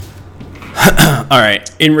All right.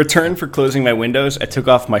 In return for closing my windows, I took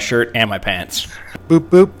off my shirt and my pants. Boop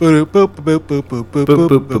boop boop boop boop boop boop boop boop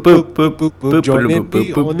boop boop boop boop. Joining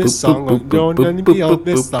me on this song. Joining me on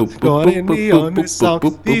this song. Joining me on this song.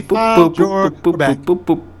 The file drawer. We're back.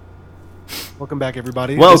 Welcome back,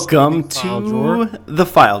 everybody. Welcome to the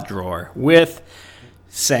file drawer with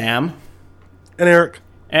Sam and Eric.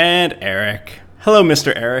 And Eric. Hello,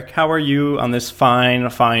 Mr. Eric. How are you on this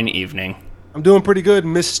fine evening? I'm doing pretty good,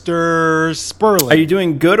 Mr. Sperling. Are you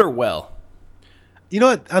doing good or well? You know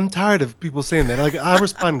what? I'm tired of people saying that. Like, I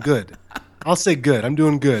respond good. I'll say good. I'm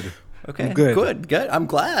doing good. Okay, I'm good. Good. I'm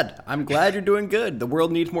glad you're doing good. The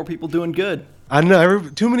world needs more people doing good. I know.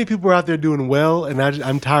 Too many people are out there doing well, and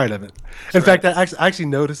I'm tired of it. In fact, I actually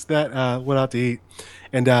noticed that. Went out to eat,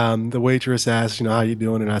 and the waitress asked, how you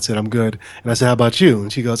doing? And I said, I'm good. And I said, how about you?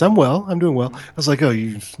 And she goes, I'm well. I'm doing well. I was like, oh,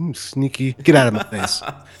 you sneaky. Get out of my face.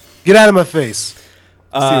 Get out of my face.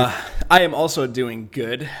 I am also doing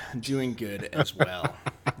good. Doing good as well.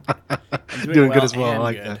 I'm doing good as well. I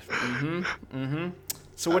like that.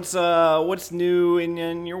 So what's new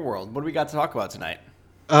in your world? What do we got to talk about tonight?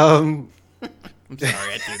 I'm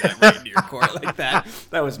sorry I threw that right into your court like that.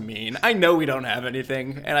 That was mean. I know we don't have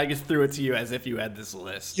anything, and I just threw it to you as if you had this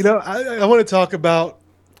list. I want to talk about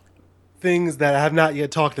things that I have not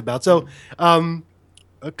yet talked about. So, a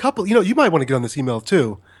couple. You might want to get on this email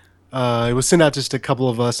too. It was sent out just a couple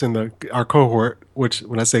of us in our cohort, which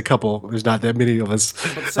when I say couple, there's not that many of us.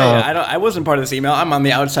 I wasn't part of this email. I'm on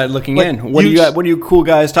the outside looking in. What are you cool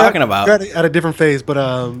guys talking about? We're at a different phase, but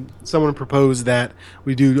someone proposed that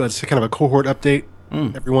we do kind of a cohort update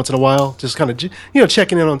every once in a while, just kind of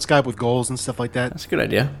checking in on Skype with goals and stuff like that. That's a good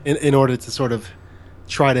idea. In order to sort of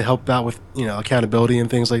try to help out with accountability and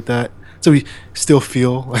things like that. So we still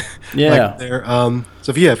feel like there.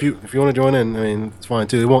 So if you want to join in, I mean, it's fine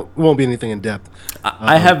too. It won't be anything in depth.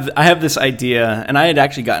 I have this idea, and I had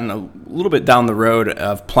actually gotten a little bit down the road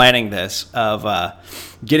of planning this, of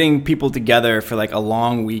getting people together for like a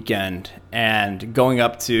long weekend and going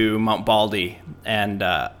up to Mount Baldy and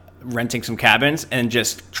renting some cabins and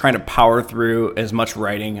just trying to power through as much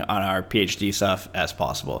writing on our PhD stuff as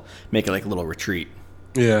possible. Make it like a little retreat.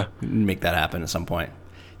 Yeah, make that happen at some point.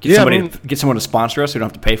 Get someone to sponsor us. We don't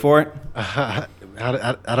have to pay for it. I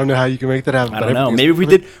don't know how you can make that happen. I don't know. Maybe if we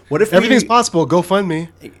did. What if everything's possible? GoFundMe.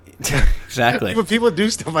 Exactly. People do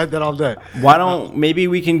stuff like that all day. Why don't maybe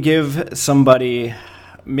we can give somebody?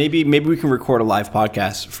 Maybe we can record a live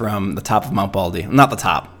podcast from the top of Mount Baldy. Not the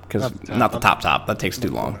top, because not the top. That takes too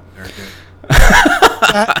long.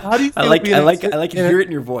 How do you feel? I like to hear it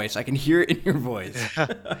in your voice. I can hear it in your voice.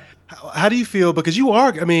 How do you feel? Because you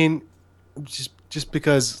are. I mean, just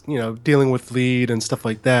because dealing with lead and stuff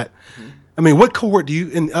like that. Mm-hmm. I mean, what cohort do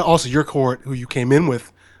you, and also your cohort who you came in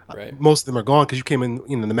with, right. Most of them are gone because you came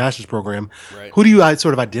in the master's program. Right. Who do you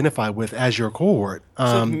sort of identify with as your cohort?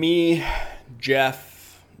 So me,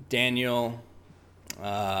 Jeff, Daniel, who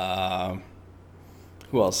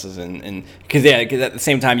else is in? Because at the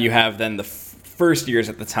same time you have then the first years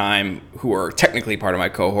at the time who are technically part of my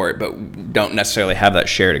cohort but don't necessarily have that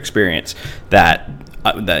shared experience that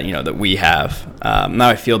we have. Now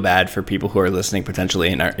I feel bad for people who are listening potentially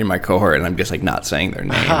in my cohort, and I'm just like not saying their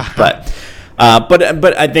name. but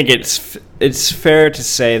I think it's fair to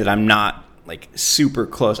say that I'm not like super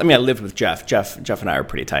close. I mean, I lived with Jeff. Jeff and I are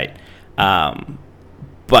pretty tight.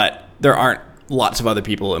 But there aren't lots of other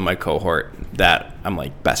people in my cohort that I'm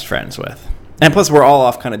like best friends with. And plus, we're all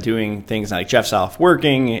off kind of doing things like Jeff's off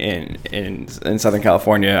working in Southern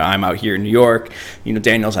California. I'm out here in New York.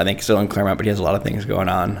 Daniel's, I think, still in Claremont, but he has a lot of things going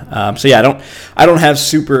on. So yeah, I don't have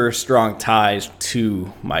super strong ties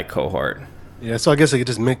to my cohort. Yeah, so I guess it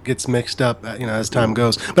just gets mixed up, as time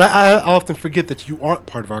goes. But I often forget that you aren't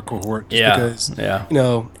part of our cohort, because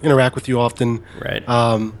interact with you often. Right.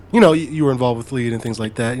 You were involved with lead and things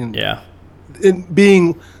like that. And, yeah. And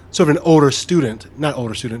being sort of an older student, not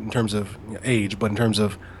older student in terms of age, but in terms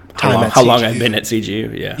of time how long I've been at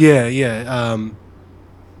CGU. Yeah.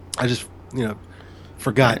 I just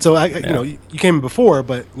forgot. Right. So you came in before,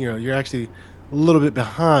 but you're actually a little bit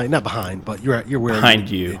behind. Not behind, but you're where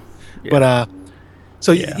behind you. Yeah. But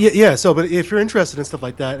So, but if you're interested in stuff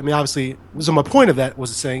like that, I mean, obviously. So my point of that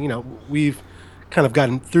was saying, we've kind of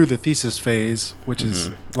gotten through the thesis phase, which is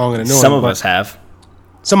long and annoying. Some of us have,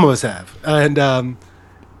 and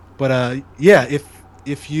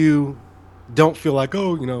if you don't feel like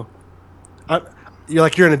you're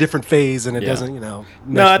in a different phase and it doesn't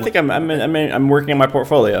No, I think I'm working on my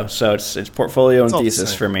portfolio, so it's portfolio and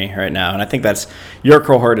thesis for me right now, and I think that's your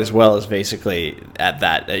cohort as well as basically at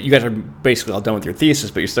that. You guys are basically all done with your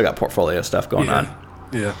thesis, but you still got portfolio stuff going on.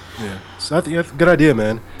 Yeah, yeah. So I think that's a good idea,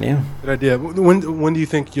 man. Yeah. Good idea. When do you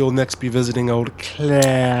think you'll next be visiting old Clary?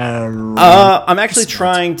 I'm actually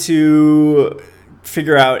trying to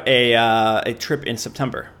figure out a trip in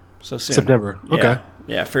September. So soon. September. Yeah. Okay.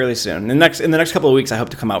 Yeah, fairly soon. In the next couple of weeks, I hope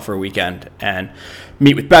to come out for a weekend and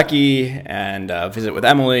meet with Becky and visit with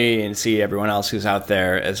Emily and see everyone else who's out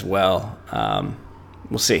there as well.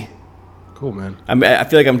 We'll see. Cool, man. I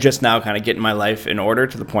feel like I'm just now kind of getting my life in order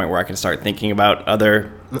to the point where I can start thinking about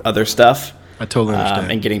other stuff. I totally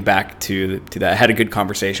understand. And getting back to that. I had a good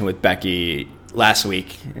conversation with Becky last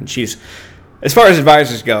week, and she's, as far as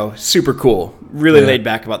advisors go, super cool. Really laid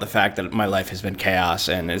back about the fact that my life has been chaos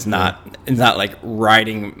and is not like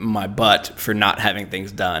riding my butt for not having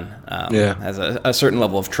things done. Has a certain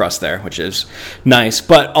level of trust there, which is nice,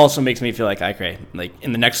 but also makes me feel like, okay, like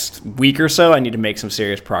in the next week or so, I need to make some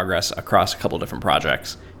serious progress across a couple different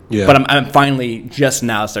projects. Yeah. But I'm finally just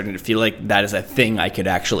now starting to feel like that is a thing I could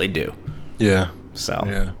actually do. Yeah. So.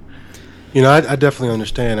 Yeah. You know, I definitely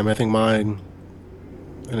understand. I mean, I think mine,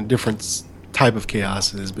 in a different type of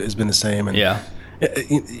chaos, has been the same. And yeah,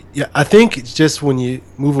 I think it's just when you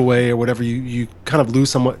move away or whatever, you kind of lose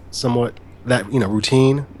somewhat that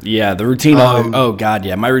routine. Yeah, the routine. Oh God,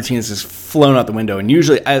 yeah, my routine is just flown out the window. And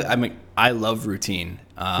usually, I love routine,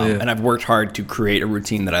 and I've worked hard to create a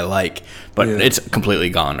routine that I like, but it's completely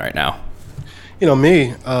gone right now. You know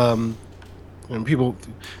me. And people,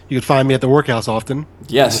 you could find me at the workhouse often.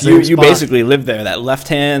 Yes, you basically live there. That left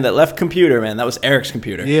computer, man, that was Eric's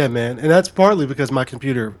computer. Yeah, man, and that's partly because my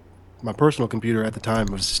personal computer at the time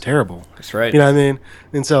was just terrible. That's right. You know what I mean?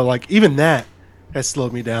 And so, like, even that has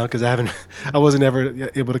slowed me down because I wasn't ever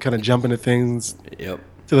able to kind of jump into things to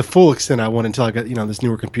the full extent I want until I got this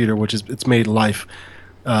newer computer, which it's made life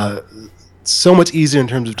so much easier in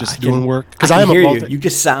terms of just doing work. Because I hear you. You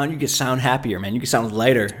just sound happier, man. You just sound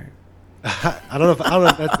lighter. I don't know if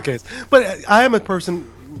that's the case, but I am a person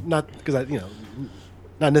not because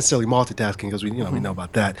not necessarily multitasking because we know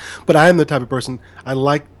about that, but I am the type of person I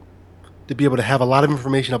like to be able to have a lot of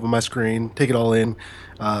information up on my screen, take it all in,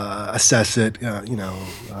 assess it.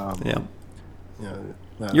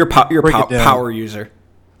 You're power user.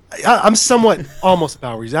 I'm somewhat almost a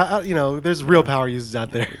power user. There's real power users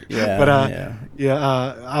out there.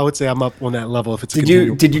 I would say I'm up on that level. If it's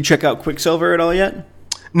did you check out Quicksilver at all yet?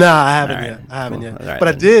 No, I haven't yet. Right, but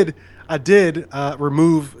I did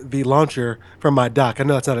remove the launcher from my dock. I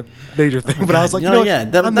know that's not a major thing, but I was like,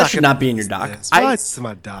 that should not be in your dock. It's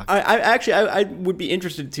my dock. I would be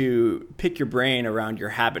interested to pick your brain around your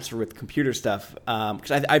habits with computer stuff,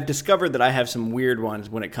 because I've discovered that I have some weird ones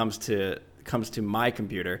when it comes to my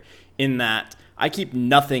computer, in that I keep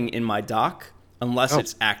nothing in my dock unless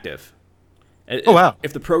it's active. Oh, wow.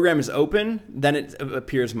 If the program is open, then it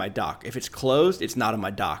appears in my dock. If it's closed, it's not in my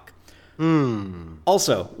dock.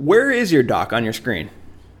 Also, where is your dock on your screen?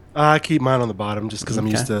 I keep mine on the bottom just because I'm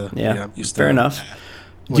used to. Yeah, fair enough.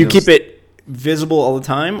 Do you keep it visible all the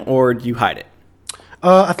time, or do you hide it?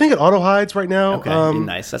 I think it auto hides right now. Okay,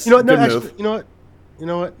 nice. That's a good move. Actually, you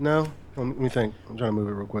know what? No. Let me think. I'm trying to move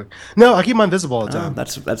it real quick. No, I keep mine visible all the time.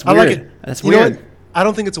 That's weird. I like it. That's weird. You know what? I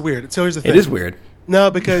don't think it's weird. So here's the thing. It is weird.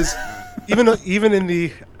 No, because even in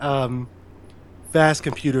the fast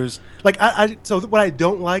computers, like so what I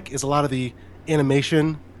don't like is a lot of the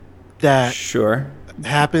animation that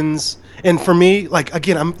happens. And for me, like,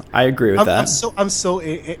 again, I agree with that. I'm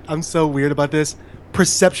so weird about this.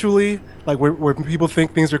 Perceptually, like where people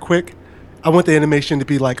think things are quick, I want the animation to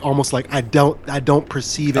be like almost like I don't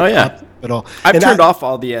perceive it at all. I've turned off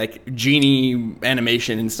all the like genie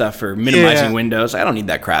animation and stuff for minimizing windows. I don't need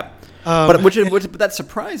that crap. But that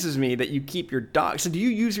surprises me that you keep your dock. So do you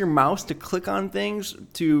use your mouse to click on things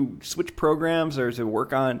to switch programs or to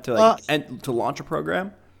work on to launch a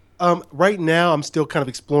program? Right now, I'm still kind of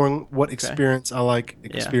exploring what experience I like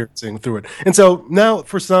experiencing through it. And so now,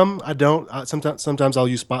 for some, I don't. Sometimes I'll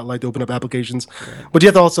use Spotlight to open up applications. But you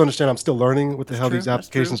have to also understand I'm still learning what the hell these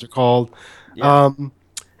applications are called. Yeah.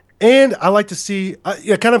 And I like to see.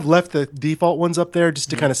 I kind of left the default ones up there just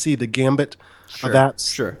to kind of see the gambit of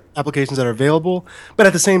apps, applications that are available. But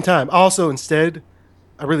at the same time, also instead,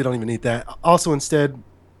 I really don't even need that. Also instead,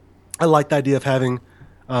 I like the idea of having.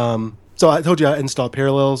 So I told you I installed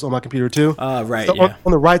Parallels on my computer too. Right. So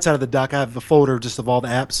on the right side of the dock, I have a folder just of all the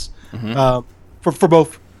apps for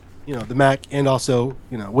both, the Mac and also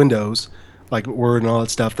Windows, like Word and all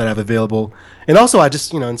that stuff that I have available. And also I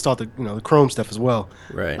just installed the Chrome stuff as well.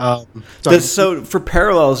 Right. So for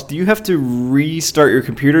Parallels, do you have to restart your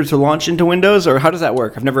computer to launch into Windows, or how does that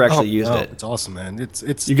work? I've never actually used it. It's awesome, man.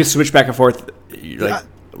 It's you can switch back and forth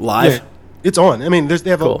live. It's on. I mean, they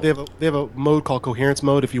have Cool. they have a mode called coherence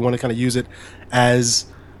mode if you want to kind of use it as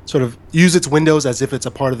sort of use its windows as if it's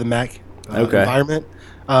a part of the Mac Okay. environment.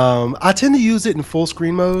 I tend to use it in full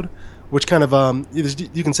screen mode, which kind of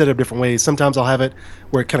you can set it up different ways. Sometimes I'll have it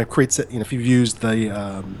where it kind of creates it. You know, if you've used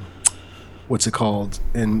the what's it called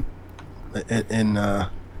in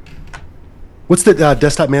what's the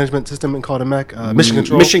desktop management system called a Mac? Mission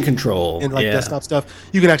Control. Mission Control. And like yeah. desktop stuff,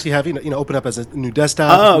 you can actually have open up as a new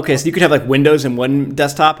desktop. Oh, okay. So you could have like Windows in one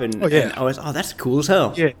desktop and, Oh, yeah. and OS. Oh, that's cool as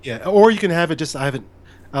hell. Yeah, yeah. Or you can have it just I haven't.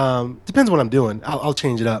 Depends what I'm doing. I'll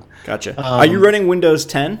change it up. Gotcha. Are you running Windows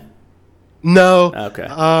 10? No. Okay.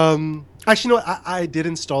 Actually, no. I did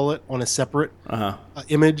install it on a separate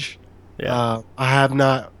image. Yeah. I have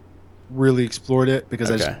not really explored it because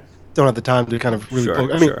I Okay. just don't have the time to kind of really Sure,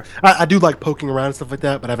 poke. I mean, sure. I do like poking around and stuff like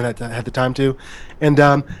that, but I haven't had the time to. And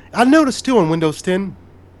I noticed too on Windows 10,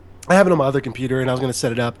 I have it on my other computer, and I was going to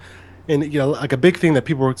set it up. And like a big thing that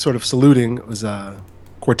people were sort of saluting was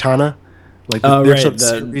Cortana, like their sort of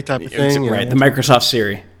Siri type of thing. Right. The Microsoft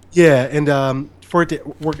Siri. Yeah, and for it to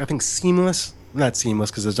work, I think not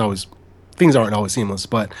seamless because there's always things aren't always seamless,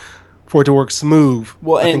 but for it to work smooth,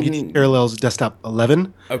 Well, I think and- it parallels desktop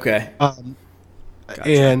 11. Okay. Gotcha.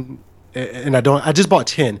 And I just bought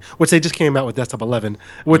 10, which they just came out with desktop 11,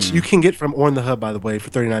 which you can get from On the Hub, by the way, for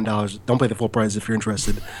 $39. Don't pay the full price if you're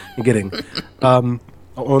interested in getting on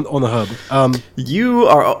the Hub.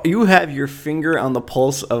 You have your finger on the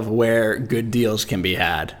pulse of where good deals can be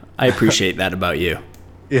had. I appreciate that about you.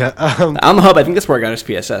 Yeah. On the Hub, I think that's where I got his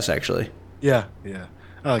PSS actually. Yeah. Yeah.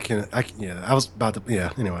 I was about to.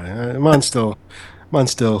 Yeah. Anyway, mine's still,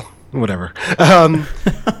 whatever.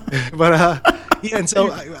 But yeah. And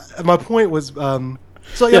so my point was, I'm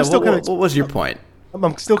still kind of. What was your point?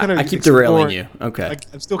 I'm still kind of. I keep derailing you. Okay.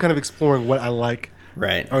 I'm still kind of exploring what I like.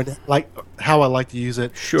 Right. Or like how I like to use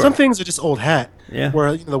it. Sure. Some things are just old hat. Yeah.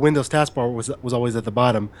 Where the Windows taskbar was always at the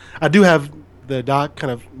bottom. I do have the dock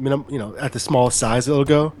kind of at the smallest size it'll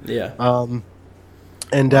go. Yeah.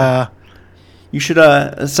 You should.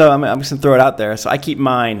 So I'm just gonna throw it out there. So I keep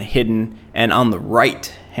mine hidden and on the right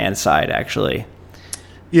hand side actually.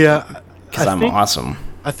 Yeah. Because I'm awesome.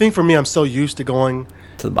 I think for me, I'm so used to going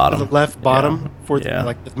To the bottom. to the left bottom for Yeah.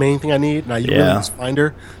 like the main thing I need, and I really Yeah. use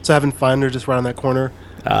Finder. So having Finder just right on that corner.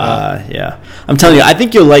 Yeah. I'm telling you, I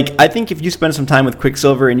think you'll like. I think if you spend some time with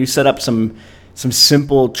Quicksilver and you set up some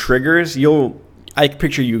simple triggers, I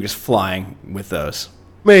picture you just flying with those.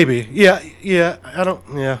 Maybe. Yeah. I don't.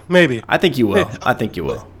 Yeah. Maybe. I think you will. Hey, I think you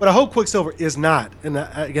will. But I hope Quicksilver is not, and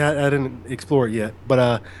I didn't explore it yet.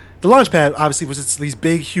 But the Launchpad obviously was just these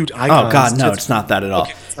big, huge icons. Oh God, no, it's not that at all.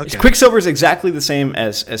 Okay. Quicksilver is exactly the same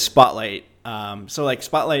as Spotlight. So like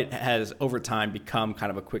Spotlight has over time become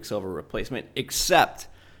kind of a Quicksilver replacement, except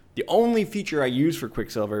the only feature I use for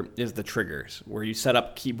Quicksilver is the triggers, where you set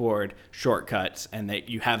up keyboard shortcuts and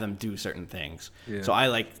you have them do certain things. Yeah. So I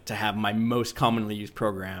like to have my most commonly used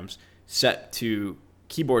programs set to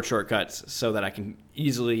keyboard shortcuts so that I can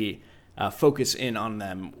easily focus in on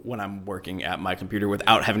them when I'm working at my computer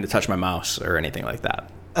without having to touch my mouse or anything like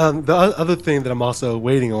that. The other thing that I'm also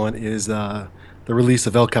waiting on is the release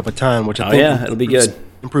of El Capitan, which I Oh, think yeah, it'll be good.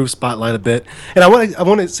 Improve Spotlight a bit, and I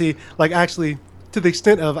want to see like actually to the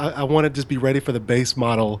extent of I want to just be ready for the base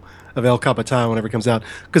model of El Capitan whenever it comes out,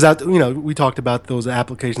 because we talked about those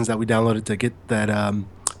applications that we downloaded to get that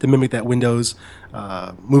to mimic that Windows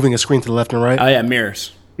moving a screen to the left and right. Oh yeah,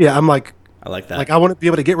 mirrors. Yeah, I'm like I like that. I want to be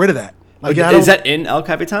able to get rid of that. Like, Is that in El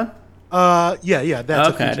Capitan? Yeah, that's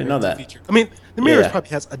a Okay, I feature. didn't know It's a that. feature. I mean, the mirrors Yeah. probably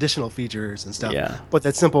has additional features and stuff. Yeah. But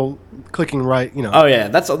that simple clicking right, Oh yeah,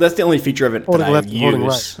 that's the only feature of it Holding that I left and holding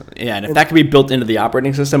use. Yeah, and if that could be built into the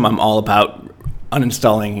operating system, I'm all about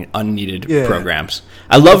uninstalling unneeded Yeah. programs.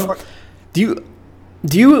 I love. Do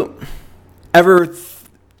you ever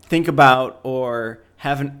think about or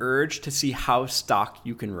have an urge to see how stock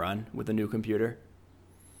you can run with a new computer?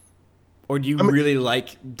 Or do you really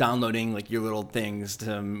like downloading like your little things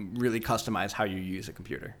to really customize how you use a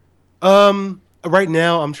computer? Right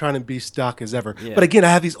now, I'm trying to be stock as ever. Yeah. But again, I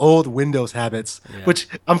have these old Windows habits, which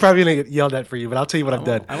I'm probably going to get yelled at for you, but I'll tell you what I've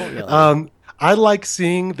done. I won't yell at you. I like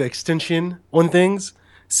seeing the extension on things.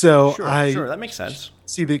 So Sure, that makes sense.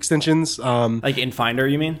 see the extensions. Like in Finder,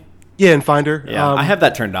 you mean? Yeah, in Finder. Yeah, I have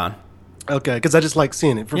that turned on. Okay, because I just like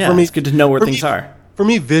seeing it. For me, it's good to know where for things me- are. For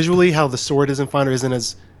me, visually, how the sort is in Finder isn't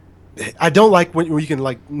as. I don't like when you can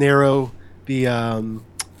like narrow the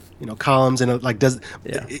columns and it, like does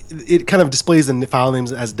it kind of displays the file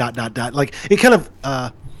names as ... Like it kind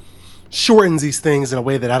of shortens these things in a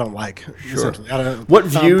way that I don't like. Essentially. I don't know. What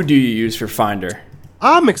view do you use for Finder?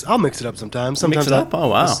 I'll mix it up sometimes. Mix Sometimes it up? Oh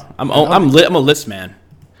wow, just- I'm a list man.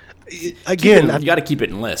 Again, You got to keep it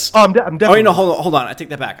in list. I'm definitely. Oh, no, hold on. I take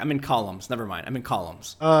that back. I'm in columns. Never mind. I'm in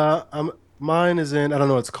columns. Mine is in. I don't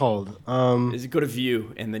know what it's called. Is it go to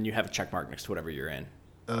view and then you have a check mark next to whatever you're in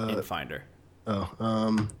Finder.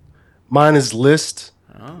 Mine is list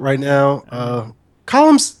right now.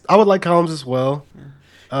 Columns. I would like columns as well.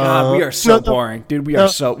 God, we are so boring, dude. We are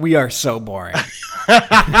so boring.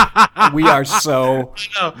 We are so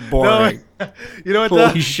boring. You know what?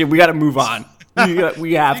 Holy shit, we got to move on.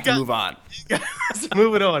 We have to move on.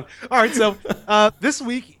 Moving on. All right, so this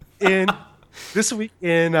week in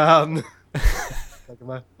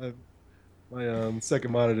my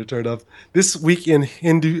second monitor turned off. This week in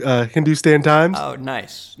Hindustan Times. Oh,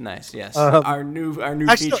 nice, yes. Our new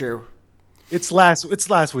feature. It's last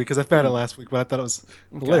week because I found it last week, but I thought it was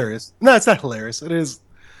hilarious. No, it's not hilarious. It's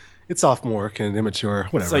sophomore and immature,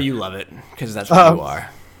 whatever. So you love it because that's what you are.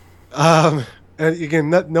 And again,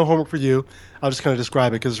 no homework for you. I'll just kind of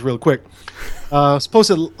describe it because it's real quick. It's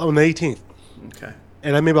posted on the 18th. Okay.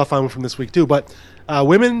 And maybe I'll find one from this week too. But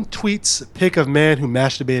women tweets pic of man who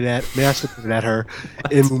masturbated at her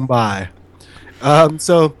in Mumbai.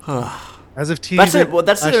 So as of teasing, that's it. Well,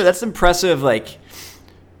 that's impressive. Like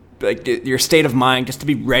your state of mind, just to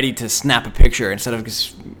be ready to snap a picture instead of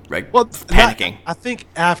just panicking. I think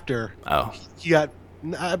after. Oh. He got.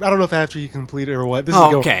 I don't know if after you completed or what.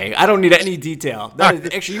 Okay, I don't need any detail.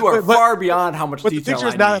 Actually, you are far beyond how much detail I need. The picture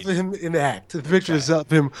is not of him in the act. The picture is of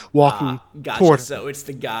him walking toward him. So it's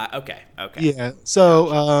the guy. Okay. Yeah.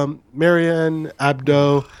 So Marianne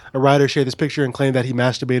Abdo, a writer, shared this picture and claimed that he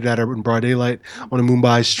masturbated at her in broad daylight on a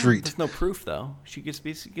Mumbai street. There's no proof, though. She gives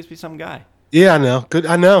me some guy. Yeah, I know. Good.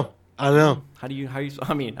 I know. How do you?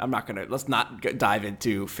 I mean, I'm not gonna. Let's not dive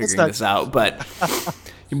into figuring this out. But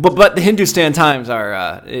but the Hindustan Times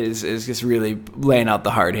is just really laying out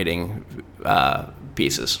the hard hitting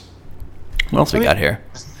pieces. What else we got here?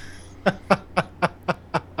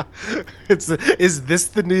 Is this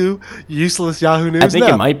the new useless Yahoo News? I think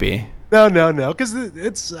it might be. No, because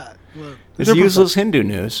it's useless Hindu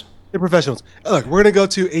news. They're professionals. Look, we're gonna go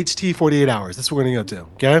to HT 48 hours. That's what we're gonna go to.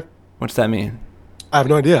 Okay. What's that mean? I have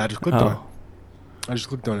no idea. I just clicked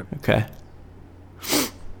on it. Okay.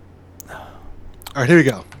 All right, here we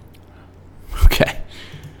go. Okay.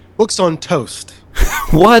 Books on toast.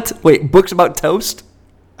 What? Wait, books about toast?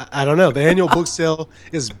 I don't know. The annual book sale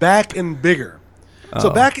is back and bigger. So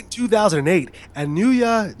back in 2008,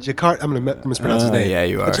 Anuya Jakarta, I'm going to mispronounce his name. Yeah,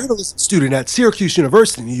 you are. A journalist student at Syracuse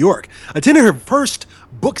University, New York, attended her first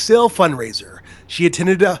book sale fundraiser. She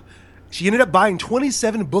ended up buying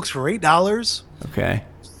 27 books for $8. Okay.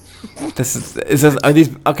 Are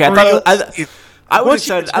these okay? I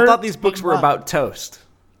thought these books were about toast.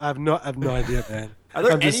 I have no idea, man. Are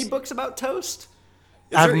there any books about toast?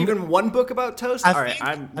 Is there even one book about toast? All right,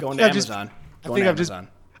 I'm going to Amazon.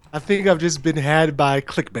 I think I've just been had by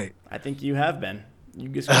clickbait. I think you have been. You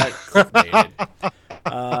just got clickbaited.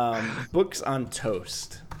 Books on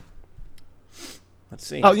toast. Let's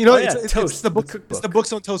see. Oh, Toast. It's the book. It's the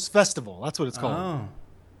Books on Toast Festival. That's what it's called. Oh.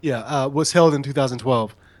 Yeah, was held in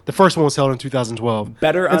 2012. The first one was held in 2012.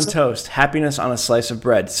 Better on toast. Happiness on a slice of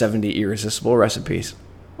bread. 70 irresistible recipes.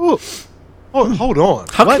 Ooh. Oh, hold on.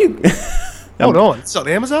 How can you? Hold on. It's on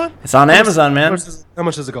Amazon? It's on Amazon, man. How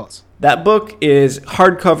much does it cost? That book is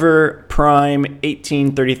hardcover, prime,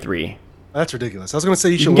 $18.33. That's ridiculous. I was going to say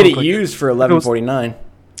you should get it used for $11.49.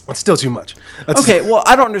 That's still too much. Okay, well,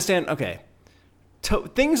 I don't understand. Okay.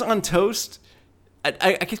 Things on toast,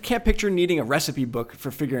 I can't picture needing a recipe book for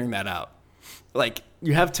figuring that out. Like,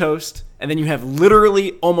 you have toast, and then you have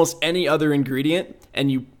literally almost any other ingredient, and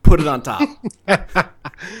you put it on top.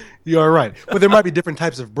 You are right. But there might be different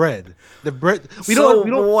types of bread. The bread we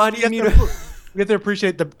why do you need we have to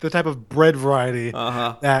appreciate the type of bread variety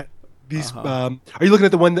that these are you looking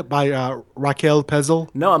at the one that by Raquel Pezel?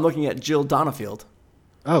 No, I'm looking at Jill Donafield.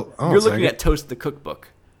 Oh, you're looking at Toast the Cookbook.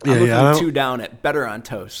 I'm looking two down at Better on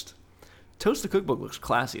Toast. Toast the Cookbook looks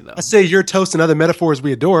classy, though. I say your toast and other metaphors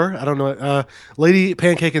we adore. I don't know. Lady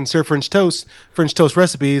Pancake and Sir French Toast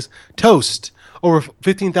recipes. Toast. Over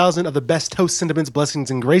 15,000 of the best toast sentiments, blessings,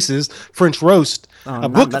 and graces. French roast. A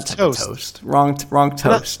book of toast. Wrong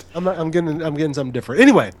toast. I'm getting something different.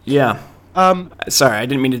 Anyway. Yeah. Sorry, I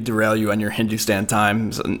didn't mean to derail you on your Hindustan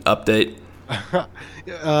Times update.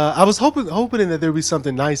 I was hoping that there'd be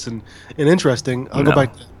something nice and interesting. I'll go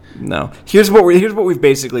back. No. Here's what we've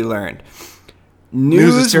basically learned.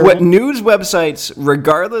 News websites,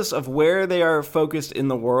 regardless of where they are focused in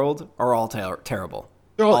the world, are all terrible.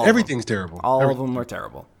 Everything's terrible. All of them are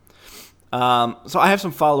terrible. So I have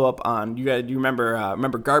some follow up on you. You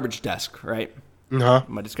remember Garbage Desk, right? Uh-huh.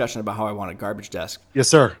 My discussion about how I want a garbage desk. Yes,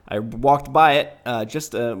 sir. I walked by it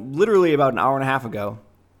just literally about an hour and a half ago,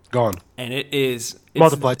 Gone. and it's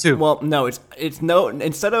Multiply too. Well, no, it's no.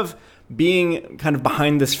 Instead of being kind of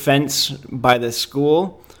behind this fence by this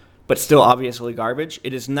school, but still obviously garbage,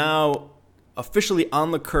 it is now officially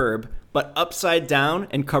on the curb, but upside down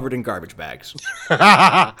and covered in garbage bags. So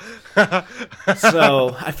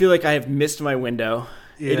I feel like I have missed my window.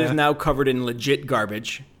 Yeah. It is now covered in legit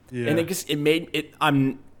garbage. Yeah. And it made it,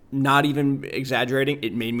 I'm not even exaggerating,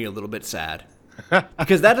 it made me a little bit sad.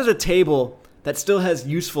 Because that is a table that still has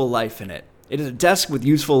useful life in it. It is a desk with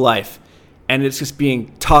useful life. And it's just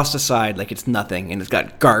being tossed aside like it's nothing. And it's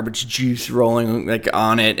got garbage juice rolling like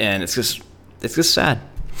on it. And it's just sad.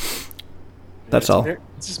 That's all.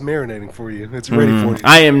 It's just marinating for you. It's ready for you.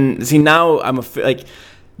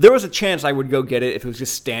 There was a chance I would go get it if it was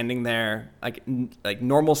just standing there like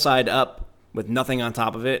normal side up with nothing on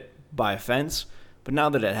top of it by a fence. But now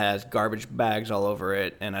that it has garbage bags all over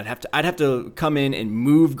it, and I'd have to come in and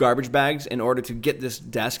move garbage bags in order to get this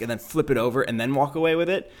desk and then flip it over and then walk away with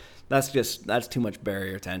it. That's too much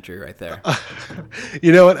barrier to entry right there.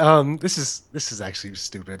 You know what? This is actually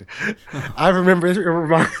stupid. I remember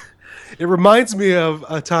it reminds me of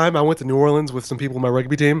a time I went to New Orleans with some people in my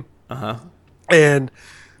rugby team. Uh-huh. And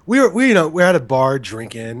we're at a bar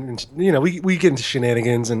drinking, and we get into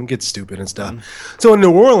shenanigans and get stupid and stuff. Mm-hmm. So in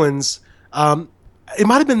New Orleans, it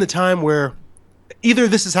might have been the time where either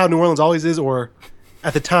this is how New Orleans always is, or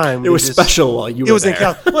at the time it was special while you were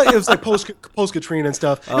there. It was like post Katrina and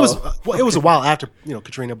stuff. Oh. It was a while after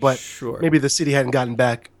Katrina, but sure. Maybe the city hadn't gotten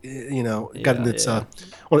back, gotten its on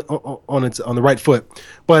the right foot.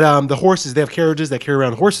 But the horses, they have carriages that carry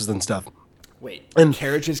around horses and stuff. Wait, and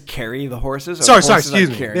carriages carry the horses? Sorry,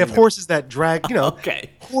 excuse me. They have horses that drag,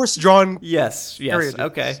 okay, horse-drawn. Yes, carriages.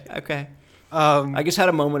 Okay. I just had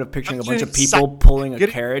a moment of picturing a bunch of people excited. pulling a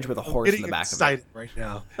carriage with a horse in the back of it. Right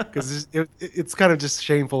now because it's kind of just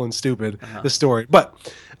shameful and stupid, the story. But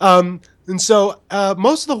and so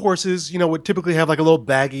most of the horses, would typically have like a little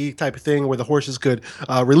baggy type of thing where the horses could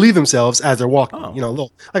relieve themselves as they're walking. A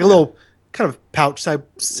little kind of pouch type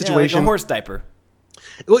situation, like a horse diaper.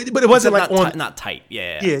 But it wasn't like not tight.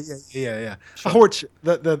 Yeah. Sure. A horse,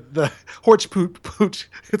 the horse pooch.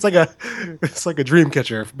 It's like a dream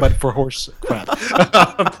catcher, but for horse crap.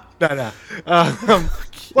 No.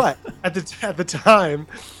 But at the time,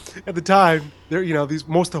 there,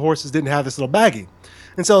 most of the horses didn't have this little baggie,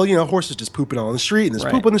 and so horses just pooping on the street, and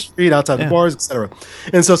there's poop on the street outside the bars, etc.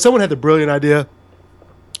 And so someone had the brilliant idea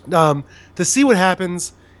to see what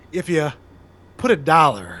happens if you put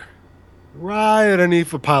 $1 right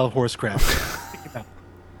underneath a pile of horse crap.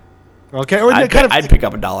 Okay, or I'd pick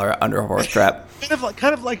up $1 under a horse crap.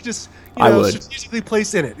 kind of like just strategically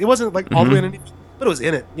placed in it. It wasn't like all the way underneath, but it was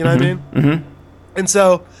in it. You know what I mean? Mm-hmm. And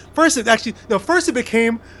so first it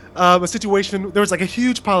became a situation. There was like a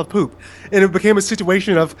huge pile of poop, and it became a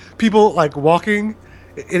situation of people like walking,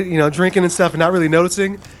 drinking and stuff, and not really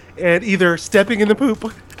noticing, and either stepping in the poop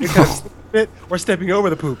and kind of it, or stepping over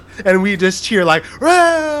the poop, and we just cheer like,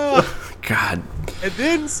 "Rah!" God. And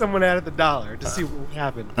then someone added the $1 to see what would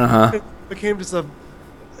happen. It became just a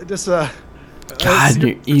God,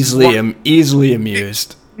 you're easily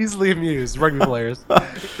amused. Easily amused rugby players.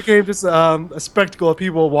 It became just a spectacle of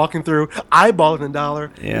people walking through, eyeballing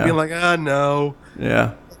 $1, and being like, no.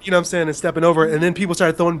 Yeah. You know what I'm saying? And stepping over it. And then people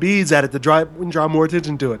started throwing beads at it to draw more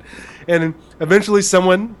attention to it. And then eventually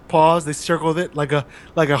someone paused. They circled it like a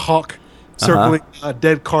hawk circling a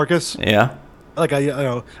dead carcass. Yeah. Like I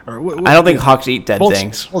don't think hawks eat dead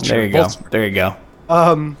things. There you go.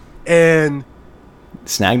 And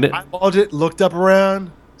snagged it. Eyeballed it. Looked up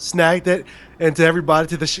around. Snagged it. And to everybody,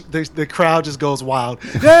 to the crowd, just goes wild.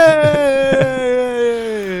 Yay!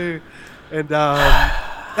 And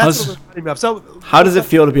that's what reminded me of. So how does it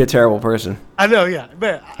feel to be a terrible person? I know. Yeah,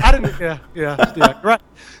 man. I didn't. Yeah. Right.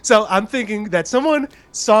 So I'm thinking that someone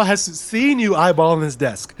has seen you eyeballing this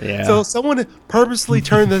desk. Yeah. So someone purposely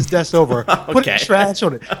turned this desk over, put trash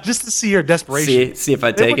on it, just to see your desperation. See if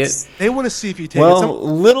I take it. They want to see if you take it.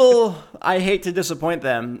 Well, I hate to disappoint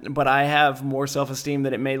them, but I have more self-esteem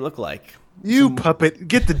than it may look like. You puppet,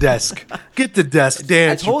 get the desk. Get the desk.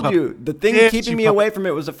 Dance. I told you, the thing keeping me away from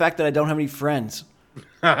it was the fact that I don't have any friends.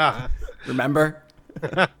 Remember?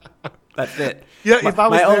 That's it. Yeah,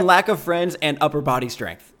 my own lack of friends and upper body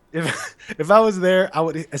strength. If I was there, I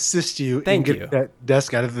would assist you in getting that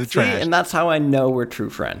desk out of the trash. And that's how I know we're true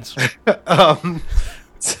friends.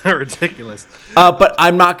 It's ridiculous. But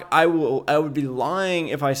I'm not. I would be lying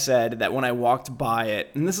if I said that when I walked by it,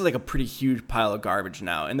 and this is like a pretty huge pile of garbage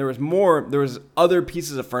now, and there was other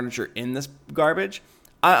pieces of furniture in this garbage.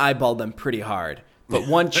 I eyeballed them pretty hard. But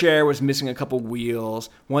one chair was missing a couple wheels.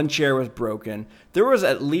 One chair was broken. There was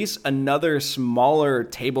at least another smaller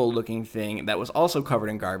table-looking thing that was also covered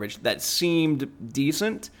in garbage that seemed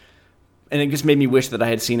decent. And it just made me wish that I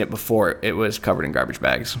had seen it before it was covered in garbage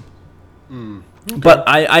bags. Okay. But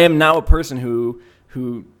I am now a person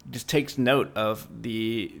who just takes note of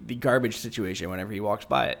the garbage situation whenever he walks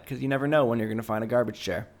by it. Because you never know when you're going to find a garbage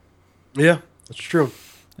chair. Yeah, that's true.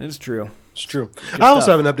 It is true. It's true. I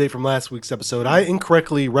also have an update from last week's episode. I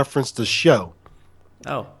incorrectly referenced the show.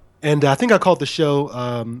 Oh. And I think I called the show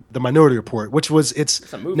The Minority Report, which was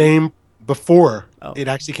its name before it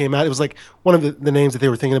actually came out. It was like one of the names that they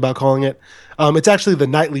were thinking about calling it. It's actually The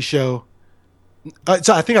Nightly Show.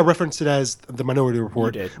 So I think I referenced it as The Minority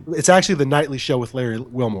Report. You did. It's actually The Nightly Show with Larry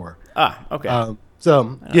Wilmore. Ah, okay.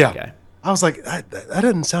 Yeah. Okay. I was like, that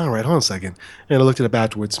doesn't sound right. Hold on a second. And I looked it up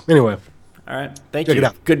afterwards. Anyway. All right. Thank you. Check it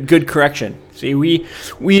out. Good correction. See,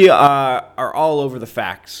 we are all over the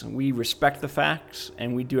facts. We respect the facts,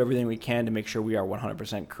 and we do everything we can to make sure we are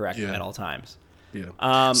 100% correct at all times. Yeah.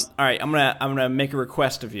 All right. I'm gonna make a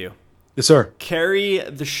request of you. Yes, sir. Carry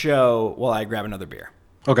the show while I grab another beer.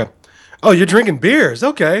 Okay. Oh, you're drinking beers.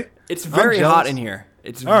 Okay. It's very hot in here.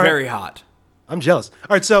 It's very hot. I'm jealous.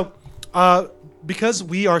 All right. So, because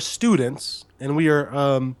we are students and we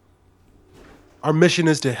are, our mission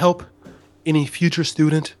is to help any future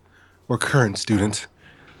student or current student.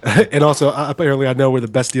 And also, apparently, I know where the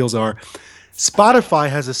best deals are. Spotify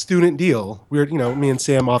has a student deal. Me and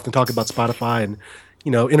Sam often talk about Spotify and,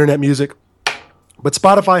 internet music. But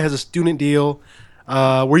Spotify has a student deal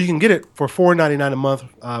where you can get it for $4.99 a month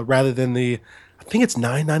rather than I think it's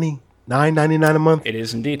 $9.99 a month. It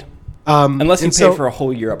is indeed. Unless you pay for a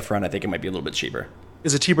whole year up front, I think it might be a little bit cheaper.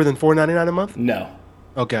 Is it cheaper than $4.99 a month? No.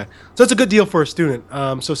 Okay. So it's a good deal for a student.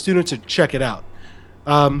 So students should check it out.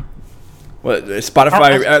 What,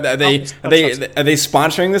 Spotify, are they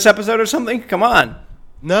sponsoring this episode or something? Come on.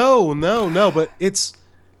 No, but it's,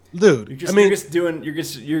 dude. You're just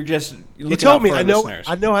looking you told me out for listeners.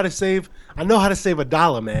 I know how to save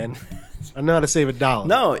 $1, man. I know how to save $1.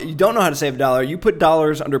 No, you don't know how to save $1. You put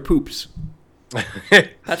dollars under poops.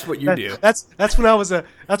 That's what you do. That's when I was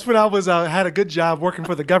had a good job working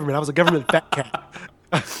for the government. I was a government fat cat.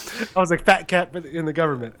 I was a fat cat in the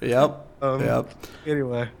government. Yep.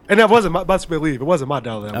 Anyway, and that wasn't my, best believe it wasn't my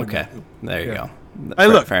dollar. Okay, there you go. Hey,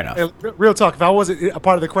 look, fair enough. Hey, real talk. If I wasn't a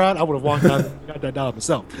part of the crowd, I would have walked out and got that dollar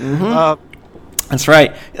myself. Mm-hmm. That's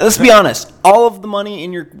right. Let's be honest. All of the money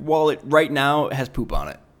in your wallet right now has poop on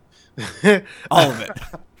it. All of it.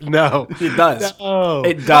 No, it does. No.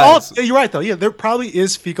 It does. You're right, though. Yeah, there probably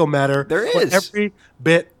is fecal matter. There is for every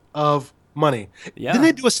bit of money. Yeah. Didn't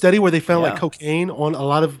they do a study where they found like cocaine on a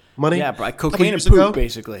lot of money? Yeah, like cocaine and poop,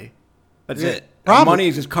 basically. That's it. Money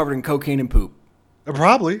is just covered in cocaine and poop.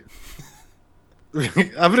 Probably.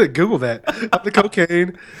 I'm gonna Google that. The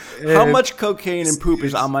cocaine. How much cocaine and poop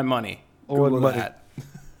is on my money? Google that.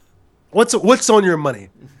 What's on your money?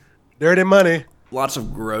 Dirty money. Lots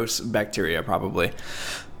of gross bacteria, probably.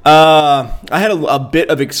 I had a bit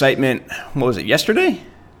of excitement. What was it, yesterday?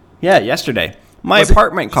 Yeah, yesterday. My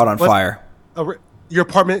apartment caught on fire. Your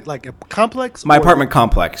apartment, like a complex? My apartment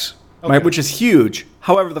complex, which is huge.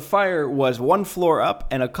 However, the fire was one floor up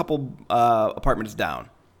and a couple apartments down.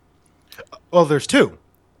 Well, there's two.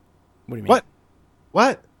 What do you mean?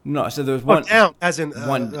 What? No, so there's one down, as in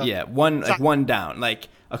one down, like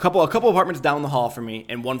a couple apartments down the hall from me,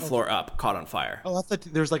 and one floor up caught on fire. Oh, I thought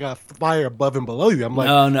there's like a fire above and below you. I'm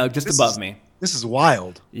like, no, just above me. This is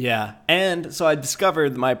wild. Yeah, and so I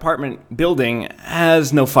discovered my apartment building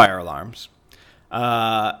has no fire alarms,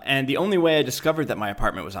 and the only way I discovered that my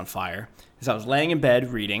apartment was on fire is I was laying in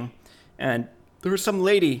bed reading, and there was some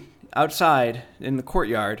lady outside in the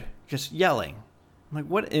courtyard just yelling. I'm like,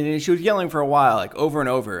 what? And she was yelling for a while, like over and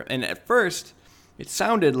over. And at first, it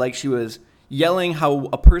sounded like she was yelling how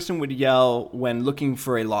a person would yell when looking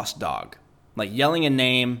for a lost dog, like yelling a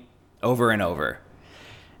name over and over.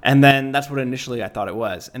 And then that's what initially I thought it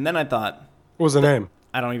was. And then I thought, what was the name?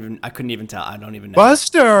 I couldn't even tell. I don't even know.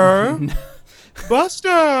 Buster. Buster.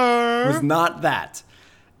 It was not that.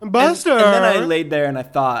 Buster. And then I laid there and I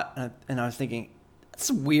thought, and I was thinking, that's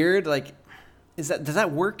weird. Like, does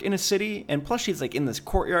that work in a city? And plus, she's like in this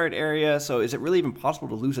courtyard area, so is it really even possible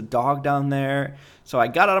to lose a dog down there? So I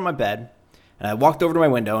got out of my bed and I walked over to my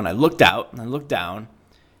window and I looked out and I looked down,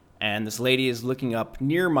 and this lady is looking up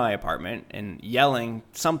near my apartment and yelling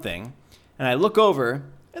something. And I look over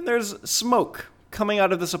and there's smoke coming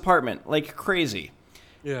out of this apartment like crazy.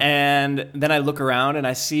 Yeah. And then I look around and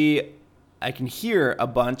I can hear a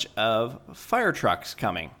bunch of fire trucks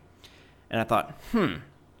coming. And I thought,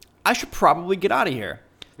 I should probably get out of here.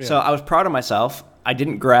 So I was proud of myself. I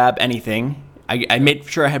didn't grab anything. I made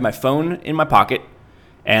sure I had my phone in my pocket,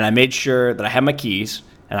 and I made sure that I had my keys,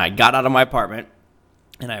 and I got out of my apartment,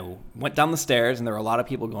 and I went down the stairs, and there were a lot of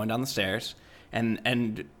people going down the stairs,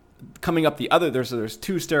 and coming up the other, there's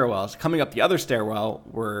 2 stairwells. Coming up the other stairwell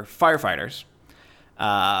were firefighters.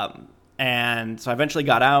 And so I eventually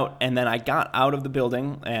got out, and then I got out of the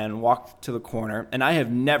building and walked to the corner. And I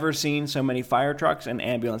have never seen so many fire trucks and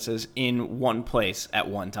ambulances in one place at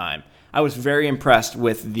one time. I was very impressed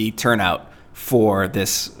with the turnout for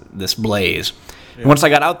this blaze. Yeah. And once I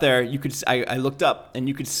got out there, I looked up, and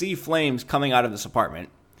you could see flames coming out of this apartment.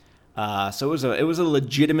 So it was a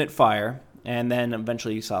legitimate fire. And then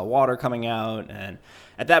eventually you saw water coming out. And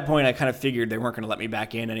at that point, I kind of figured they weren't going to let me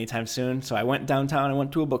back in anytime soon. So I went downtown and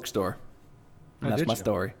went to a bookstore. And that's my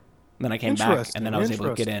story. And then I came back, and then I was able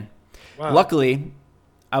to get in. Wow. Luckily,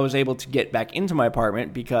 I was able to get back into my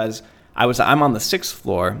apartment because I'm on the 6th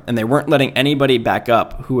floor, and they weren't letting anybody back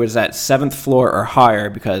up who was at 7th floor or higher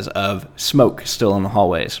because of smoke still in the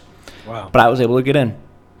hallways. Wow. But I was able to get in.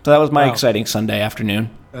 So that was my exciting Sunday afternoon.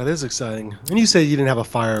 That is exciting. And you said you didn't have a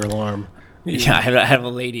fire alarm. Yeah, I have a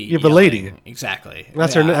lady. You have a lady. Exactly.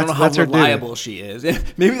 That's her. I don't know how reliable she is.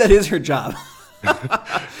 Maybe that is her job.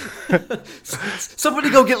 Somebody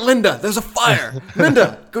go get Linda. There's a fire.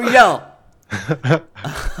 Linda, go yell. I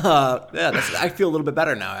feel a little bit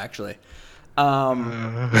better now, actually.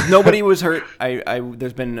 Nobody was hurt.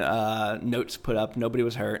 There's been notes put up. Nobody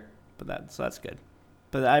was hurt, but that's good.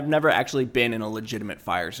 But I've never actually been in a legitimate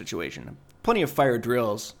fire situation. Plenty of fire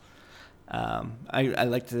drills. I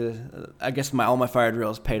like to. I guess all my fire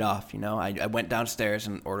drills paid off. I went downstairs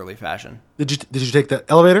in orderly fashion. Did you take the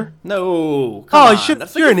elevator? No. Come on. You should.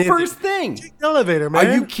 That's like the first thing. Take the elevator, man.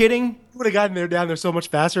 Are you kidding? You would have gotten down there so much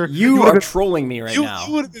faster. You are trolling me right now.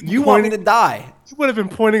 You want me to die. You would have been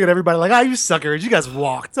pointing at everybody like, you suckers. You guys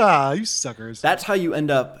walked. You suckers. That's how you end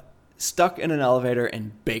up stuck in an elevator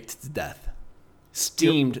and baked to death.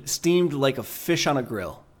 Steamed like a fish on a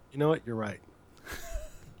grill. You know what? You're right.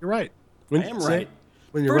 You're right. I am right.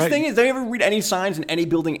 First thing is, did I ever read any signs in any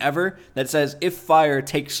building ever that says, if fire,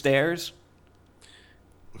 take stairs?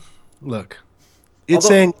 Look, it's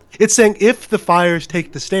saying if the fires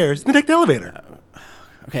take the stairs, then take the elevator.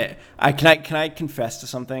 Okay, can I confess to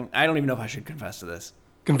something? I don't even know if I should confess to this.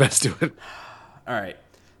 Confess to it. All right.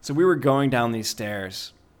 So we were going down these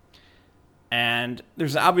stairs, and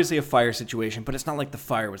there's obviously a fire situation, but it's not like the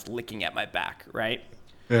fire was licking at my back, right?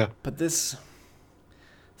 Yeah. But this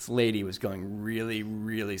lady was going really,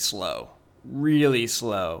 really slow. Really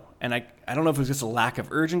slow. And I don't know if it was just a lack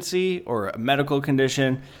of urgency or a medical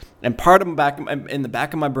condition. And part of in the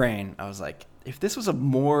back of my brain, I was like, if this was a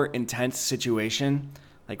more intense situation,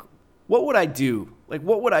 like, what would I do? Like,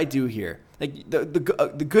 what would I do here? Like,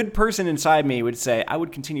 the good person inside me would say, I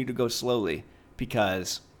would continue to go slowly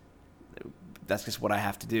because that's just what I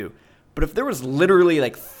have to do. But if there was literally,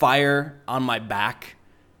 like, fire on my back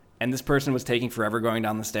and this person was taking forever going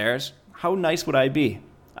down the stairs, how nice would I be?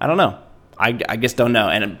 I don't know. I just don't know.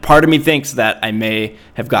 And part of me thinks that I may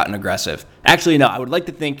have gotten aggressive. Actually, no. I would like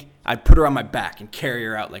to think I'd put her on my back and carry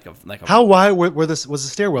her out like a. How wide was the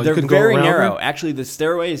stairwell? They're very narrow. Actually, the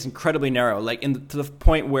stairway is incredibly narrow. Like to the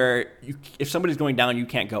point where if somebody's going down, you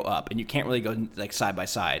can't go up, and you can't really go like side by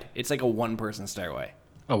side. It's like a one-person stairway.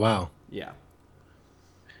 Oh wow. Yeah.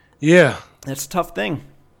 Yeah. That's a tough thing.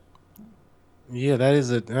 Yeah, that is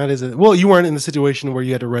it. Well, you weren't in the situation where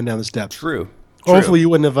you had to run down the steps. True. Hopefully you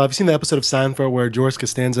wouldn't have. Have you seen the episode of Seinfeld where George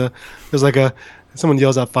Costanza, there's like someone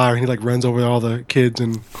yells out fire and he like runs over all the kids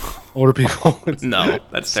and older people. No,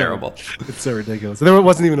 that's terrible. It's so ridiculous. There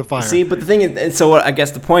wasn't even a fire. See, but the thing is, so I guess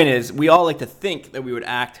the point is, we all like to think that we would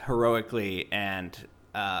act heroically and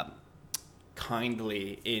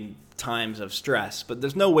kindly in times of stress, but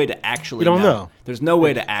there's no way to actually. We don't know. There's no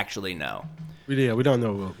way to actually know. Yeah, we don't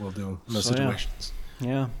know what we'll do in those situations.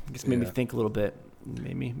 Yeah, it just made me think a little bit.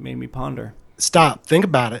 Made me ponder. Stop. Think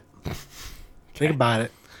about it. Okay. Think about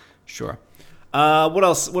it. Sure. What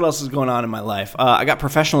else is going on in my life? I got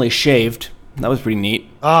professionally shaved. That was pretty neat.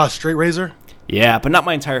 Straight razor? Yeah, but not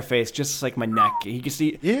my entire face, just like my neck. You can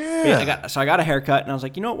see. Yeah. I got a haircut, and I was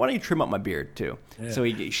like, you know what? Why don't you trim up my beard too? Yeah. So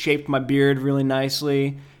he shaped my beard really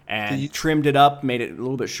nicely and trimmed it up, made it a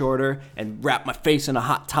little bit shorter, and wrapped my face in a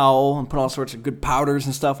hot towel and put all sorts of good powders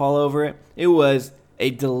and stuff all over it. It was a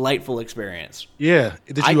delightful experience. Yeah.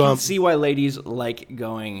 I can see why ladies like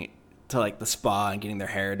going to like the spa and getting their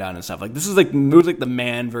hair done and stuff. Like this is like it was like the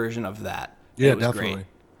man version of that. Yeah, definitely. Great.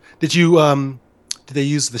 Did you did they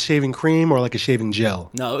use the shaving cream or like a shaving gel?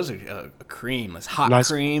 No, it was a cream. It was hot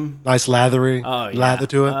cream. Nice lathery. Oh yeah. Lather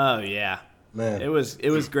to it. Oh yeah. Man. It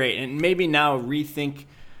was great. And maybe now rethink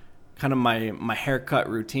kind of my haircut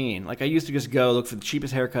routine. Like I used to just go look for the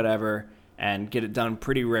cheapest haircut ever and get it done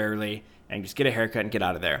pretty rarely and just get a haircut and get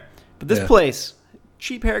out of there. But this place,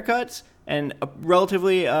 cheap haircuts and a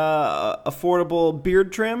relatively affordable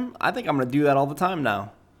beard trim, I think I'm going to do that all the time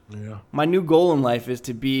now. Yeah. My new goal in life is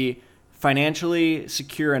to be financially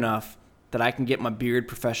secure enough that I can get my beard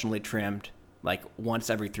professionally trimmed like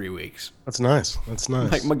once every 3 weeks. That's nice.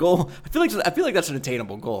 Like my goal, I feel like that's an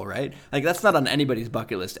attainable goal, right? Like that's not on anybody's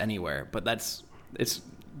bucket list anywhere, but it's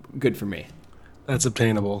good for me. That's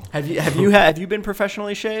obtainable. Have you been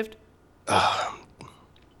professionally shaved? I'm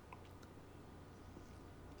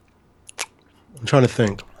trying to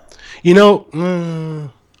think. I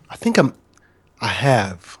think I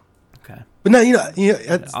have. Okay. But no,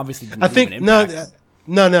 Obviously didn't I leave think an impact.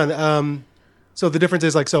 no. So the difference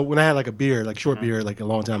is like, so when I had like a beard, like short beard, like a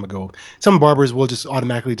long time ago, some barbers will just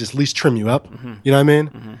automatically just at least trim you up. You know what I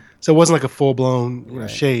mean? So it wasn't like a full blown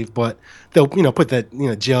shave, but they'll put that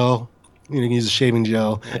gel. You can use a shaving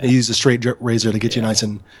gel and use a straight razor to get you nice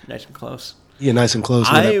and close. Yeah, nice and close.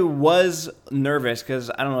 I was nervous because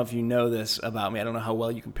I don't know if you know this about me. I don't know how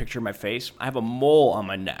well you can picture my face. I have a mole on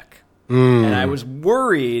my neck. And I was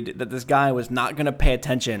worried that this guy was not going to pay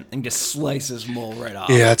attention and just slice his mole right off.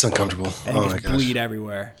 Yeah, that's uncomfortable. And just bleed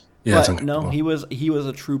everywhere. Yeah, but that's uncomfortable. No, he was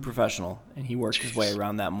a true professional, and he worked his way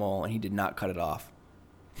around that mole, and he did not cut it off.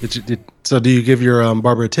 So do you give your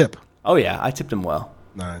barber a tip? Oh yeah, I tipped him well.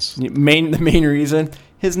 Nice. The main reason,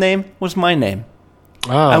 his name was my name.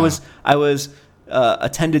 Ah. I was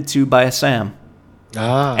attended to by a Sam.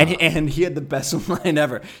 Ah. And he had the best line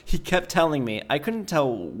ever. He kept telling me, I couldn't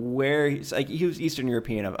tell where he was Eastern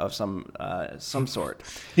European of some sort.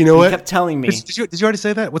 You know what? He kept telling me. Did you already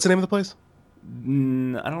say that? What's the name of the place?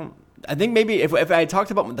 I don't. I think maybe if I had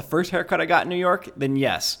talked about the first haircut I got in New York, then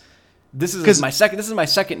yes. This is my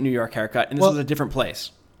second New York haircut, and this was a different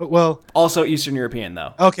place. Well, also Eastern European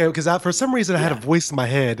though. Okay, because for some reason I had a voice in my